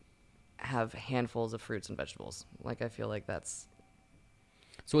just have handfuls of fruits and vegetables. Like I feel like that's.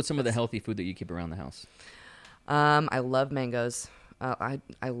 So what's some of the healthy food that you keep around the house? I love mangoes. I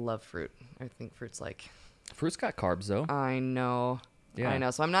love fruit. I think fruit's like. Fruit's got carbs though. I know. Yeah. I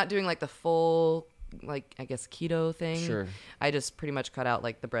know. So I'm not doing like the full, like I guess keto thing. Sure. I just pretty much cut out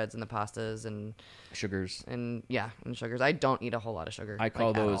like the breads and the pastas and Sugars. and sugars. I don't eat a whole lot of sugar. I call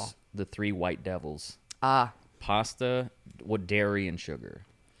like, at those all. the 3 white devils. Ah. Pasta, dairy, and sugar.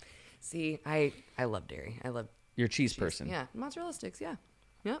 See, I love dairy. I love You're a cheese cheese. person. Yeah, mozzarella sticks. Yeah,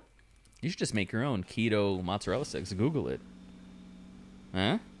 yep. You should just make your own keto mozzarella sticks. Google it.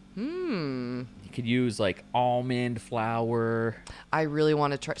 Huh? You could use like almond flour, I really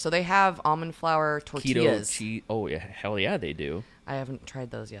want to try. So they have almond flour tortillas. keto cheese. Oh yeah, hell yeah, they do. I haven't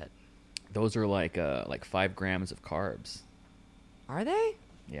tried those yet. Those are like 5 grams of carbs. Are they?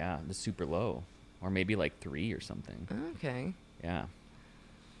 Yeah, they're super low, or maybe like 3 or something. Okay. Yeah.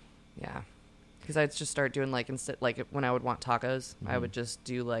 Yeah. Because I'd just start doing like instead like when I would want tacos, I Mm-hmm. would just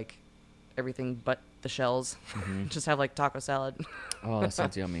do like everything but the shells. Just have like taco salad. Oh, that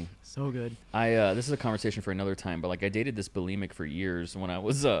sounds yummy. So good. This is a conversation for another time, but like I dated this bulimic for years when I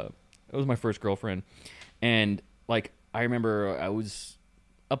was it was my first girlfriend, and like I remember I was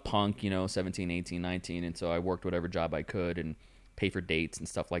a punk, 17, 18, 19, and so I worked whatever job I could and pay for dates and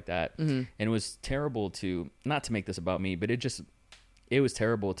stuff like that. And it was terrible to not to make this about me, but it was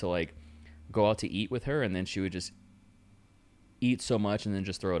terrible to like go out to eat with her and then she would just eat so much and then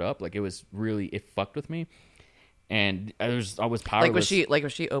just throw it up. Like it fucked with me. And I was powerless. Like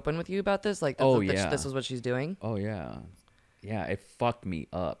was she open with you about this? Like yeah. this is what she's doing? Oh yeah. Yeah, it fucked me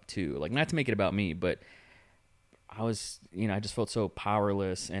up too. Like not to make it about me, but I was, I just felt so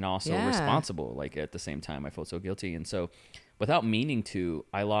powerless and also Yeah. responsible. Like at the same time, I felt so guilty. And so without meaning to,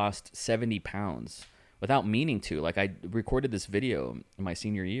 I lost 70 pounds without meaning to. Like I recorded this video in my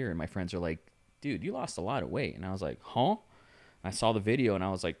senior year and my friends are like, dude, you lost a lot of weight. And I was like, huh? I saw the video and I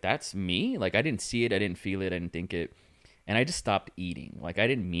was like, that's me? Like I didn't see it. I didn't feel it. I didn't think it. And I just stopped eating. Like I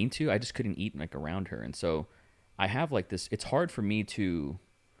didn't mean to. I just couldn't eat like around her. And so I have like this, it's hard for me to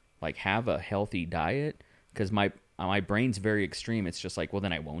like have a healthy diet because my brain's very extreme. It's just like, well,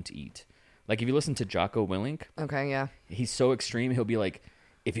 then I won't eat. Like if you listen to Jocko Willink, Okay, yeah. he's so extreme. He'll be like,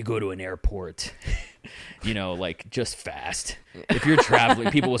 if you go to an airport, like just fast. If you're traveling,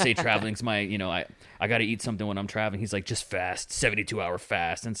 people will say traveling's my, I got to eat something when I'm traveling. He's like, just fast, 72-hour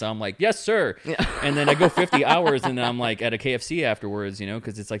fast. And so I'm like, yes, sir. Yeah. And then I go 50 hours and then I'm like at a KFC afterwards,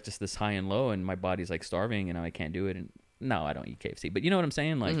 because it's like just this high and low and my body's like starving and I can't do it. And no, I don't eat KFC, but you know what I'm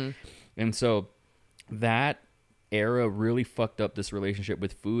saying? Like, and so that era really fucked up this relationship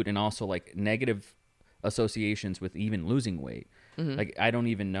with food and also like negative associations with even losing weight. Like I don't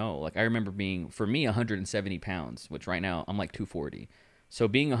even know. Like I remember being, for me, 170 pounds, which right now I'm like 240. So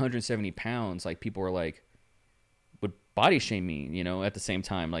being 170 pounds, like people were like, would body shame me, at the same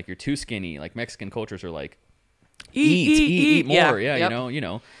time. Like you're too skinny. Like Mexican cultures are like, eat more. Yeah,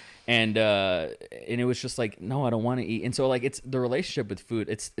 Yep. And it was just like, no, I don't want to eat. And so like it's the relationship with food.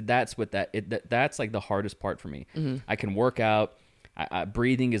 That's like the hardest part for me. I can work out.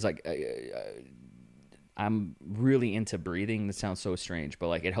 Breathing is like, I'm really into breathing. This sounds so strange, but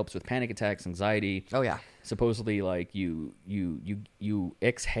like it helps with panic attacks, anxiety. Oh yeah. Supposedly like you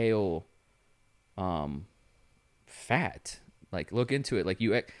exhale fat. Like, look into it. Like,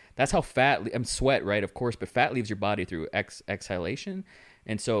 that's how fat, sweat, right? Of course, but fat leaves your body through exhalation.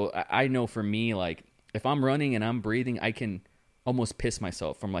 And so I know for me, like, if I'm running and I'm breathing, I can almost piss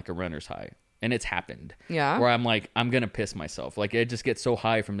myself from like a runner's high. And it's happened. Yeah. Where I'm like, I'm going to piss myself. Like, it just gets so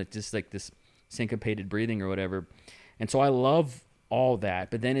high from just like this syncopated breathing or whatever. And so I love all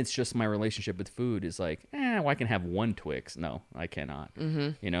that. But then it's just my relationship with food is like, well, I can have one Twix. No, I cannot.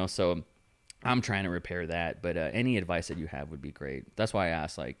 You know, so I'm trying to repair that. But any advice that you have would be great. That's why I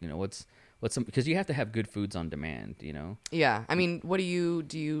asked, like, you know, what's some, because you have to have good foods on demand, you know? Yeah. I mean, what do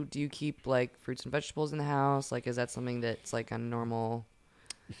you keep like fruits and vegetables in the house? Like, is that something that's like a normal?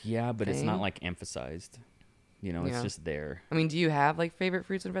 Yeah, but it's not thing? like emphasized. You know, it's Yeah. just there. I mean, do you have like favorite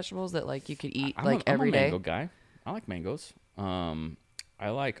fruits and vegetables that like you could eat I'm like I'm every a day? mango guy. I like mangoes. I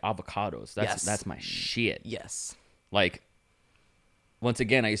like avocados. Yes. That's my shit. Yes. Like, once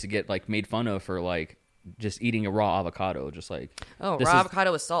again, I used to get like made fun of for like just eating a raw avocado, just like, Oh, this raw is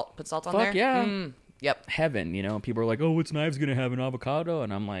avocado with salt. Put salt on Fuck there. yeah. Yep. heaven. You know, people are like, "Oh, what's Knives gonna have an avocado?"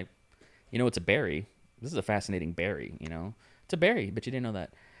 And I'm like, you know, it's a berry. This is a fascinating berry. You know, it's a berry, but you didn't know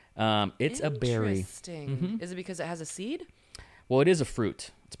that. It's a berry. Interesting. Is it because it has a seed? Well, it is a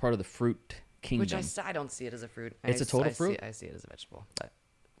fruit. It's part of the fruit kingdom. Which I don't see it as a fruit. It's a total fruit? I see it as a vegetable, but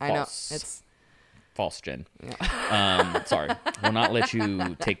I know False. it's. False, Jen. Sorry. Will not let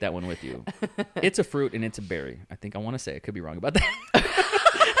you take that one with you. It's a fruit and it's a berry. I think I want to say. I could be wrong about that.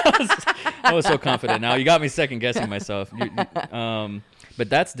 I was so confident. Now you got me second guessing myself. But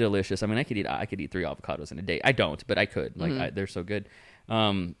that's delicious. I mean, I could eat 3 avocados in a day. I don't, but I could. Like, they're so good.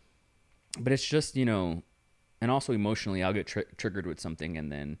 But it's just, you know, and also emotionally, I'll get triggered with something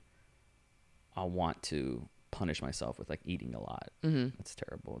and then I'll want to punish myself with like eating a lot. It's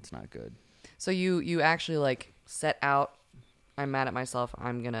terrible. It's not good. So you actually like set out. I'm mad at myself.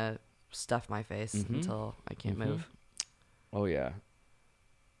 I'm gonna stuff my face until I can't move. Oh yeah,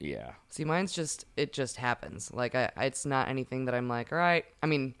 yeah. See, mine's just it just happens. Like it's not anything that I'm like. All right. I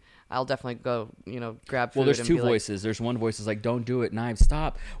mean, I'll definitely go. You know, grab food. Well, there's and two be voices. There's one voice is like, "Don't do it, Knives.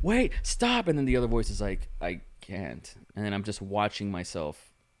 Stop. Wait, stop." And then the other voice is like, "I can't." And then I'm just watching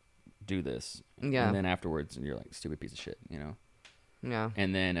myself do this. Yeah. And then afterwards, you're like, "Stupid piece of shit," you know. Like, yeah.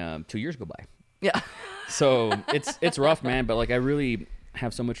 And then 2 years go by. Yeah. So it's rough, man. But like, I really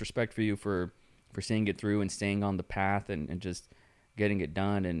have so much respect for you for seeing it through and staying on the path and just getting it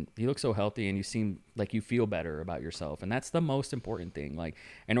done. And you look so healthy and you seem like you feel better about yourself. And that's the most important thing. Like,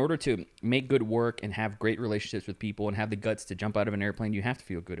 in order to make good work and have great relationships with people and have the guts to jump out of an airplane, you have to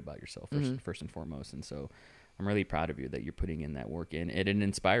feel good about yourself first and foremost. And so I'm really proud of you that you're putting in that work. And it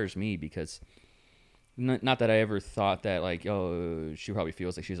inspires me because not that I ever thought that like, oh, she probably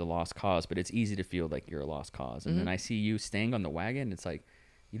feels like she's a lost cause, but it's easy to feel like you're a lost cause. And then I see you staying on the wagon. It's like,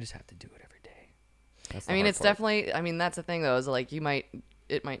 you just have to do it every day. That's the I mean, hard it's part. definitely. I mean, that's the thing though. Is like it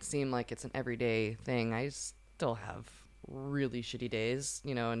might seem like it's an everyday thing. I still have really shitty days,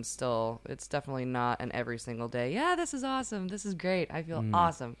 you know, and still, it's definitely not an every single day. Yeah, this is awesome. This is great. I feel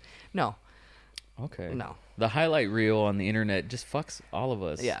awesome. No. Okay. No. The highlight reel on the internet just fucks all of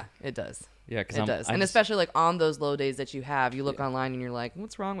us. Yeah, it does. Yeah, because It does. And especially like on those low days that you have, you look online and you're like,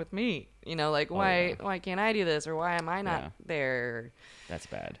 what's wrong with me? You know, like why can't I do this, or why am I not there? that's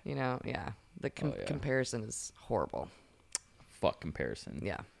bad. You know, yeah. The comparison is horrible. Fuck comparison.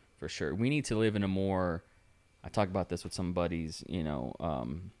 Yeah. For sure. We need to live in a more, I talk about this with some buddies, you know,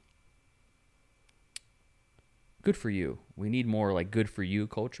 good for you. We need more like good for you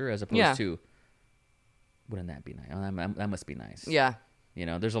culture as opposed to, wouldn't that be nice? Oh, that must be nice. Yeah. You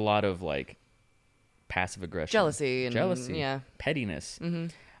know, there's a lot of like passive aggression, Jealousy, pettiness.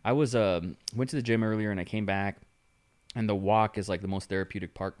 I was went to the gym earlier and I came back, and the walk is like the most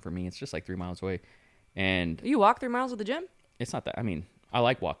therapeutic part for me. It's just like 3 miles away, and You walk 3 miles to the gym? it's not that. I mean, I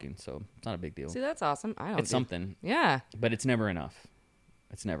like walking, so it's not a big deal. See, that's awesome. I don't. It's something, Yeah. but it's never enough.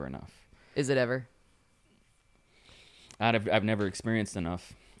 It's never enough. Is it ever? I've never experienced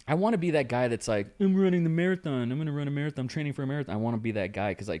enough. I want to be that guy that's like, I'm running the marathon. I'm going to run a marathon. I'm training for a marathon. I want to be that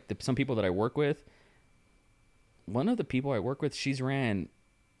guy because like some people that I work with, one of the people I work with, she's ran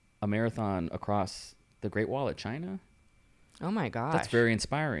a marathon across the Great Wall of China. Oh my gosh. That's very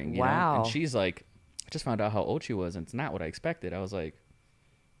inspiring. You Wow. know? And she's like, I just found out how old she was, and it's not what I expected. I was like,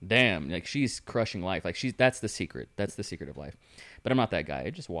 damn, like she's crushing life. Like that's the secret. That's the secret of life. But I'm not that guy. I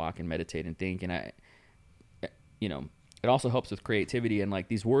just walk and meditate and think, and you know, it also helps with creativity. And like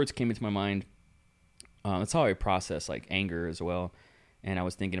these words came into my mind. That's how I process like anger as well. And I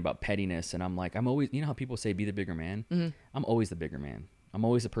was thinking about pettiness, and I'm like, I'm always, you know how people say be the bigger man? I'm always the bigger man. I'm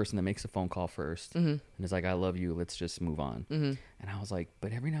always the person that makes a phone call first and is like, I love you. Let's just move on. And I was like,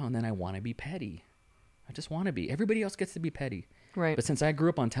 but every now and then I want to be petty. I just want to be. Everybody else gets to be petty. Right. But since I grew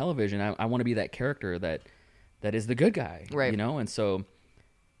up on television, I want to be that character that is the good guy. Right. You know? And so,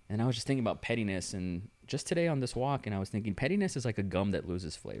 and I was just thinking about pettiness, and just today on this walk, and I was thinking pettiness is like a gum that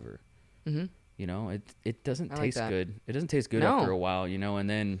loses flavor. Mm-hmm. You know, it doesn't I like taste that. good. It doesn't taste good No. after a while, you know, and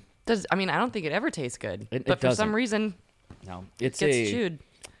then I mean, I don't think it ever tastes good. It but for some doesn't. reason, no, it it's gets a chewed.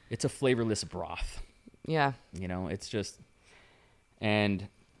 it's a flavorless broth. Yeah. You know, it's just, and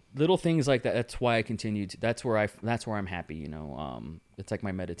little things like that. That's why I continue to. That's where I'm happy. You know, it's like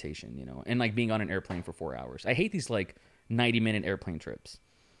my meditation. You know, and like being on an airplane for 4 hours. I hate these like 90-minute airplane trips.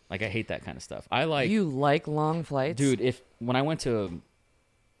 Like I hate that kind of stuff. I like, You like long flights? dude. When I went to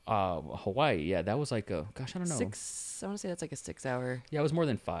Hawaii, yeah, that was like I don't know. I want to say that's like a 6 hour. Yeah, it was more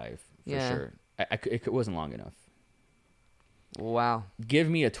than 5 for Yeah. sure. It wasn't long enough. Wow. Give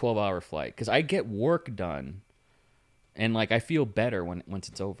me a 12-hour flight because I get work done, and like I feel better once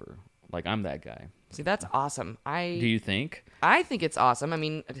it's over. Like I'm that guy. See, that's awesome. Do you think? I think it's awesome. I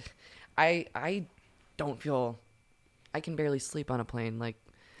mean, I don't feel, I can barely sleep on a plane. Like,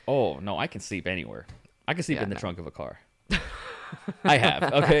 Oh no, I can sleep anywhere. I can sleep Yeah, in the no. trunk of a car. I have.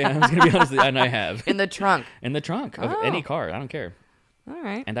 Okay, I was gonna be honest with you, and I have in the trunk. in the trunk of Oh. any car. I don't care, All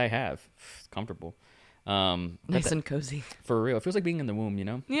right. and I have. It's comfortable. But Nice and cozy. for real, it feels like being in the womb. You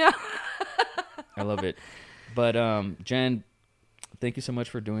know, Yeah. I love it. But Jen, thank you so much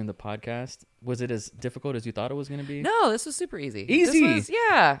for doing the podcast. Was it as difficult as you thought it was gonna be? No, this was super easy. Easy? This was,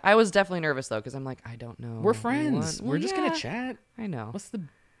 yeah. I was definitely nervous though, because I'm like, I don't know. We're friends. what- We're well, just yeah, gonna chat. I know. What's the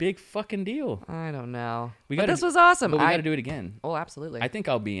big fucking deal? I don't know. We But gotta- this was awesome. But we got to do it again. Oh, absolutely. I think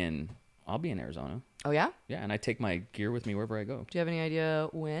I'll be in Arizona. Oh, yeah? Yeah, and I take my gear with me wherever I go. Do you have any idea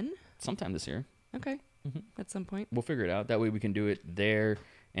when? Sometime this year. Okay. Mm-hmm. At some point. We'll figure it out. That way we can do it there.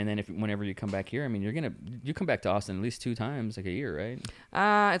 And then whenever you come back here, I mean, you come back to Austin at least 2 times like a year, right?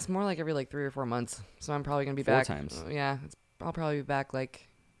 It's more like every like 3 or 4 months. So I'm probably going to be 4 back. times. Yeah. I'll probably be back like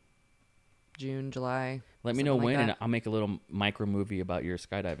June, July. Let me know something like when, and that. I'll make a little micro movie about your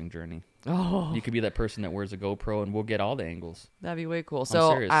skydiving journey. Oh, You could be that person that wears a GoPro, and we'll get all the angles. that'd be way cool. So,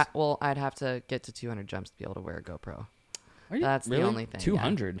 serious. I'd have to get to 200 jumps to be able to wear a GoPro. Are you That's really? the only thing.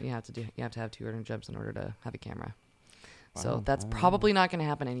 200. Yeah. You have to have 200 jumps in order to have a camera. Wow. So that's probably not going to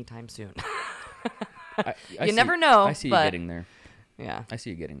happen anytime soon. I You see- never know, I see you but- getting there. Yeah. I see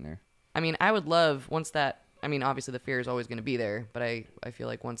you getting there. I mean, I would love once that. I mean, obviously the fear is always going to be there, but I feel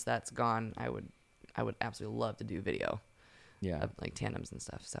like once that's gone, I would absolutely love to do video Yeah, of like tandems and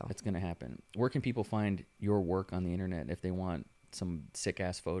stuff. So it's gonna happen. Where can people find your work on the internet if they want some sick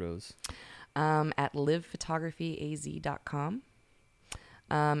ass photos? at livephotographyaz.com.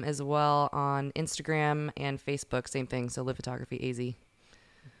 As well on Instagram and Facebook, same thing. So Live Photography AZ.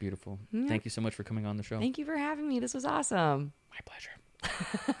 Beautiful. Yeah. Thank you so much for coming on the show. Thank you for having me. This was awesome. My pleasure.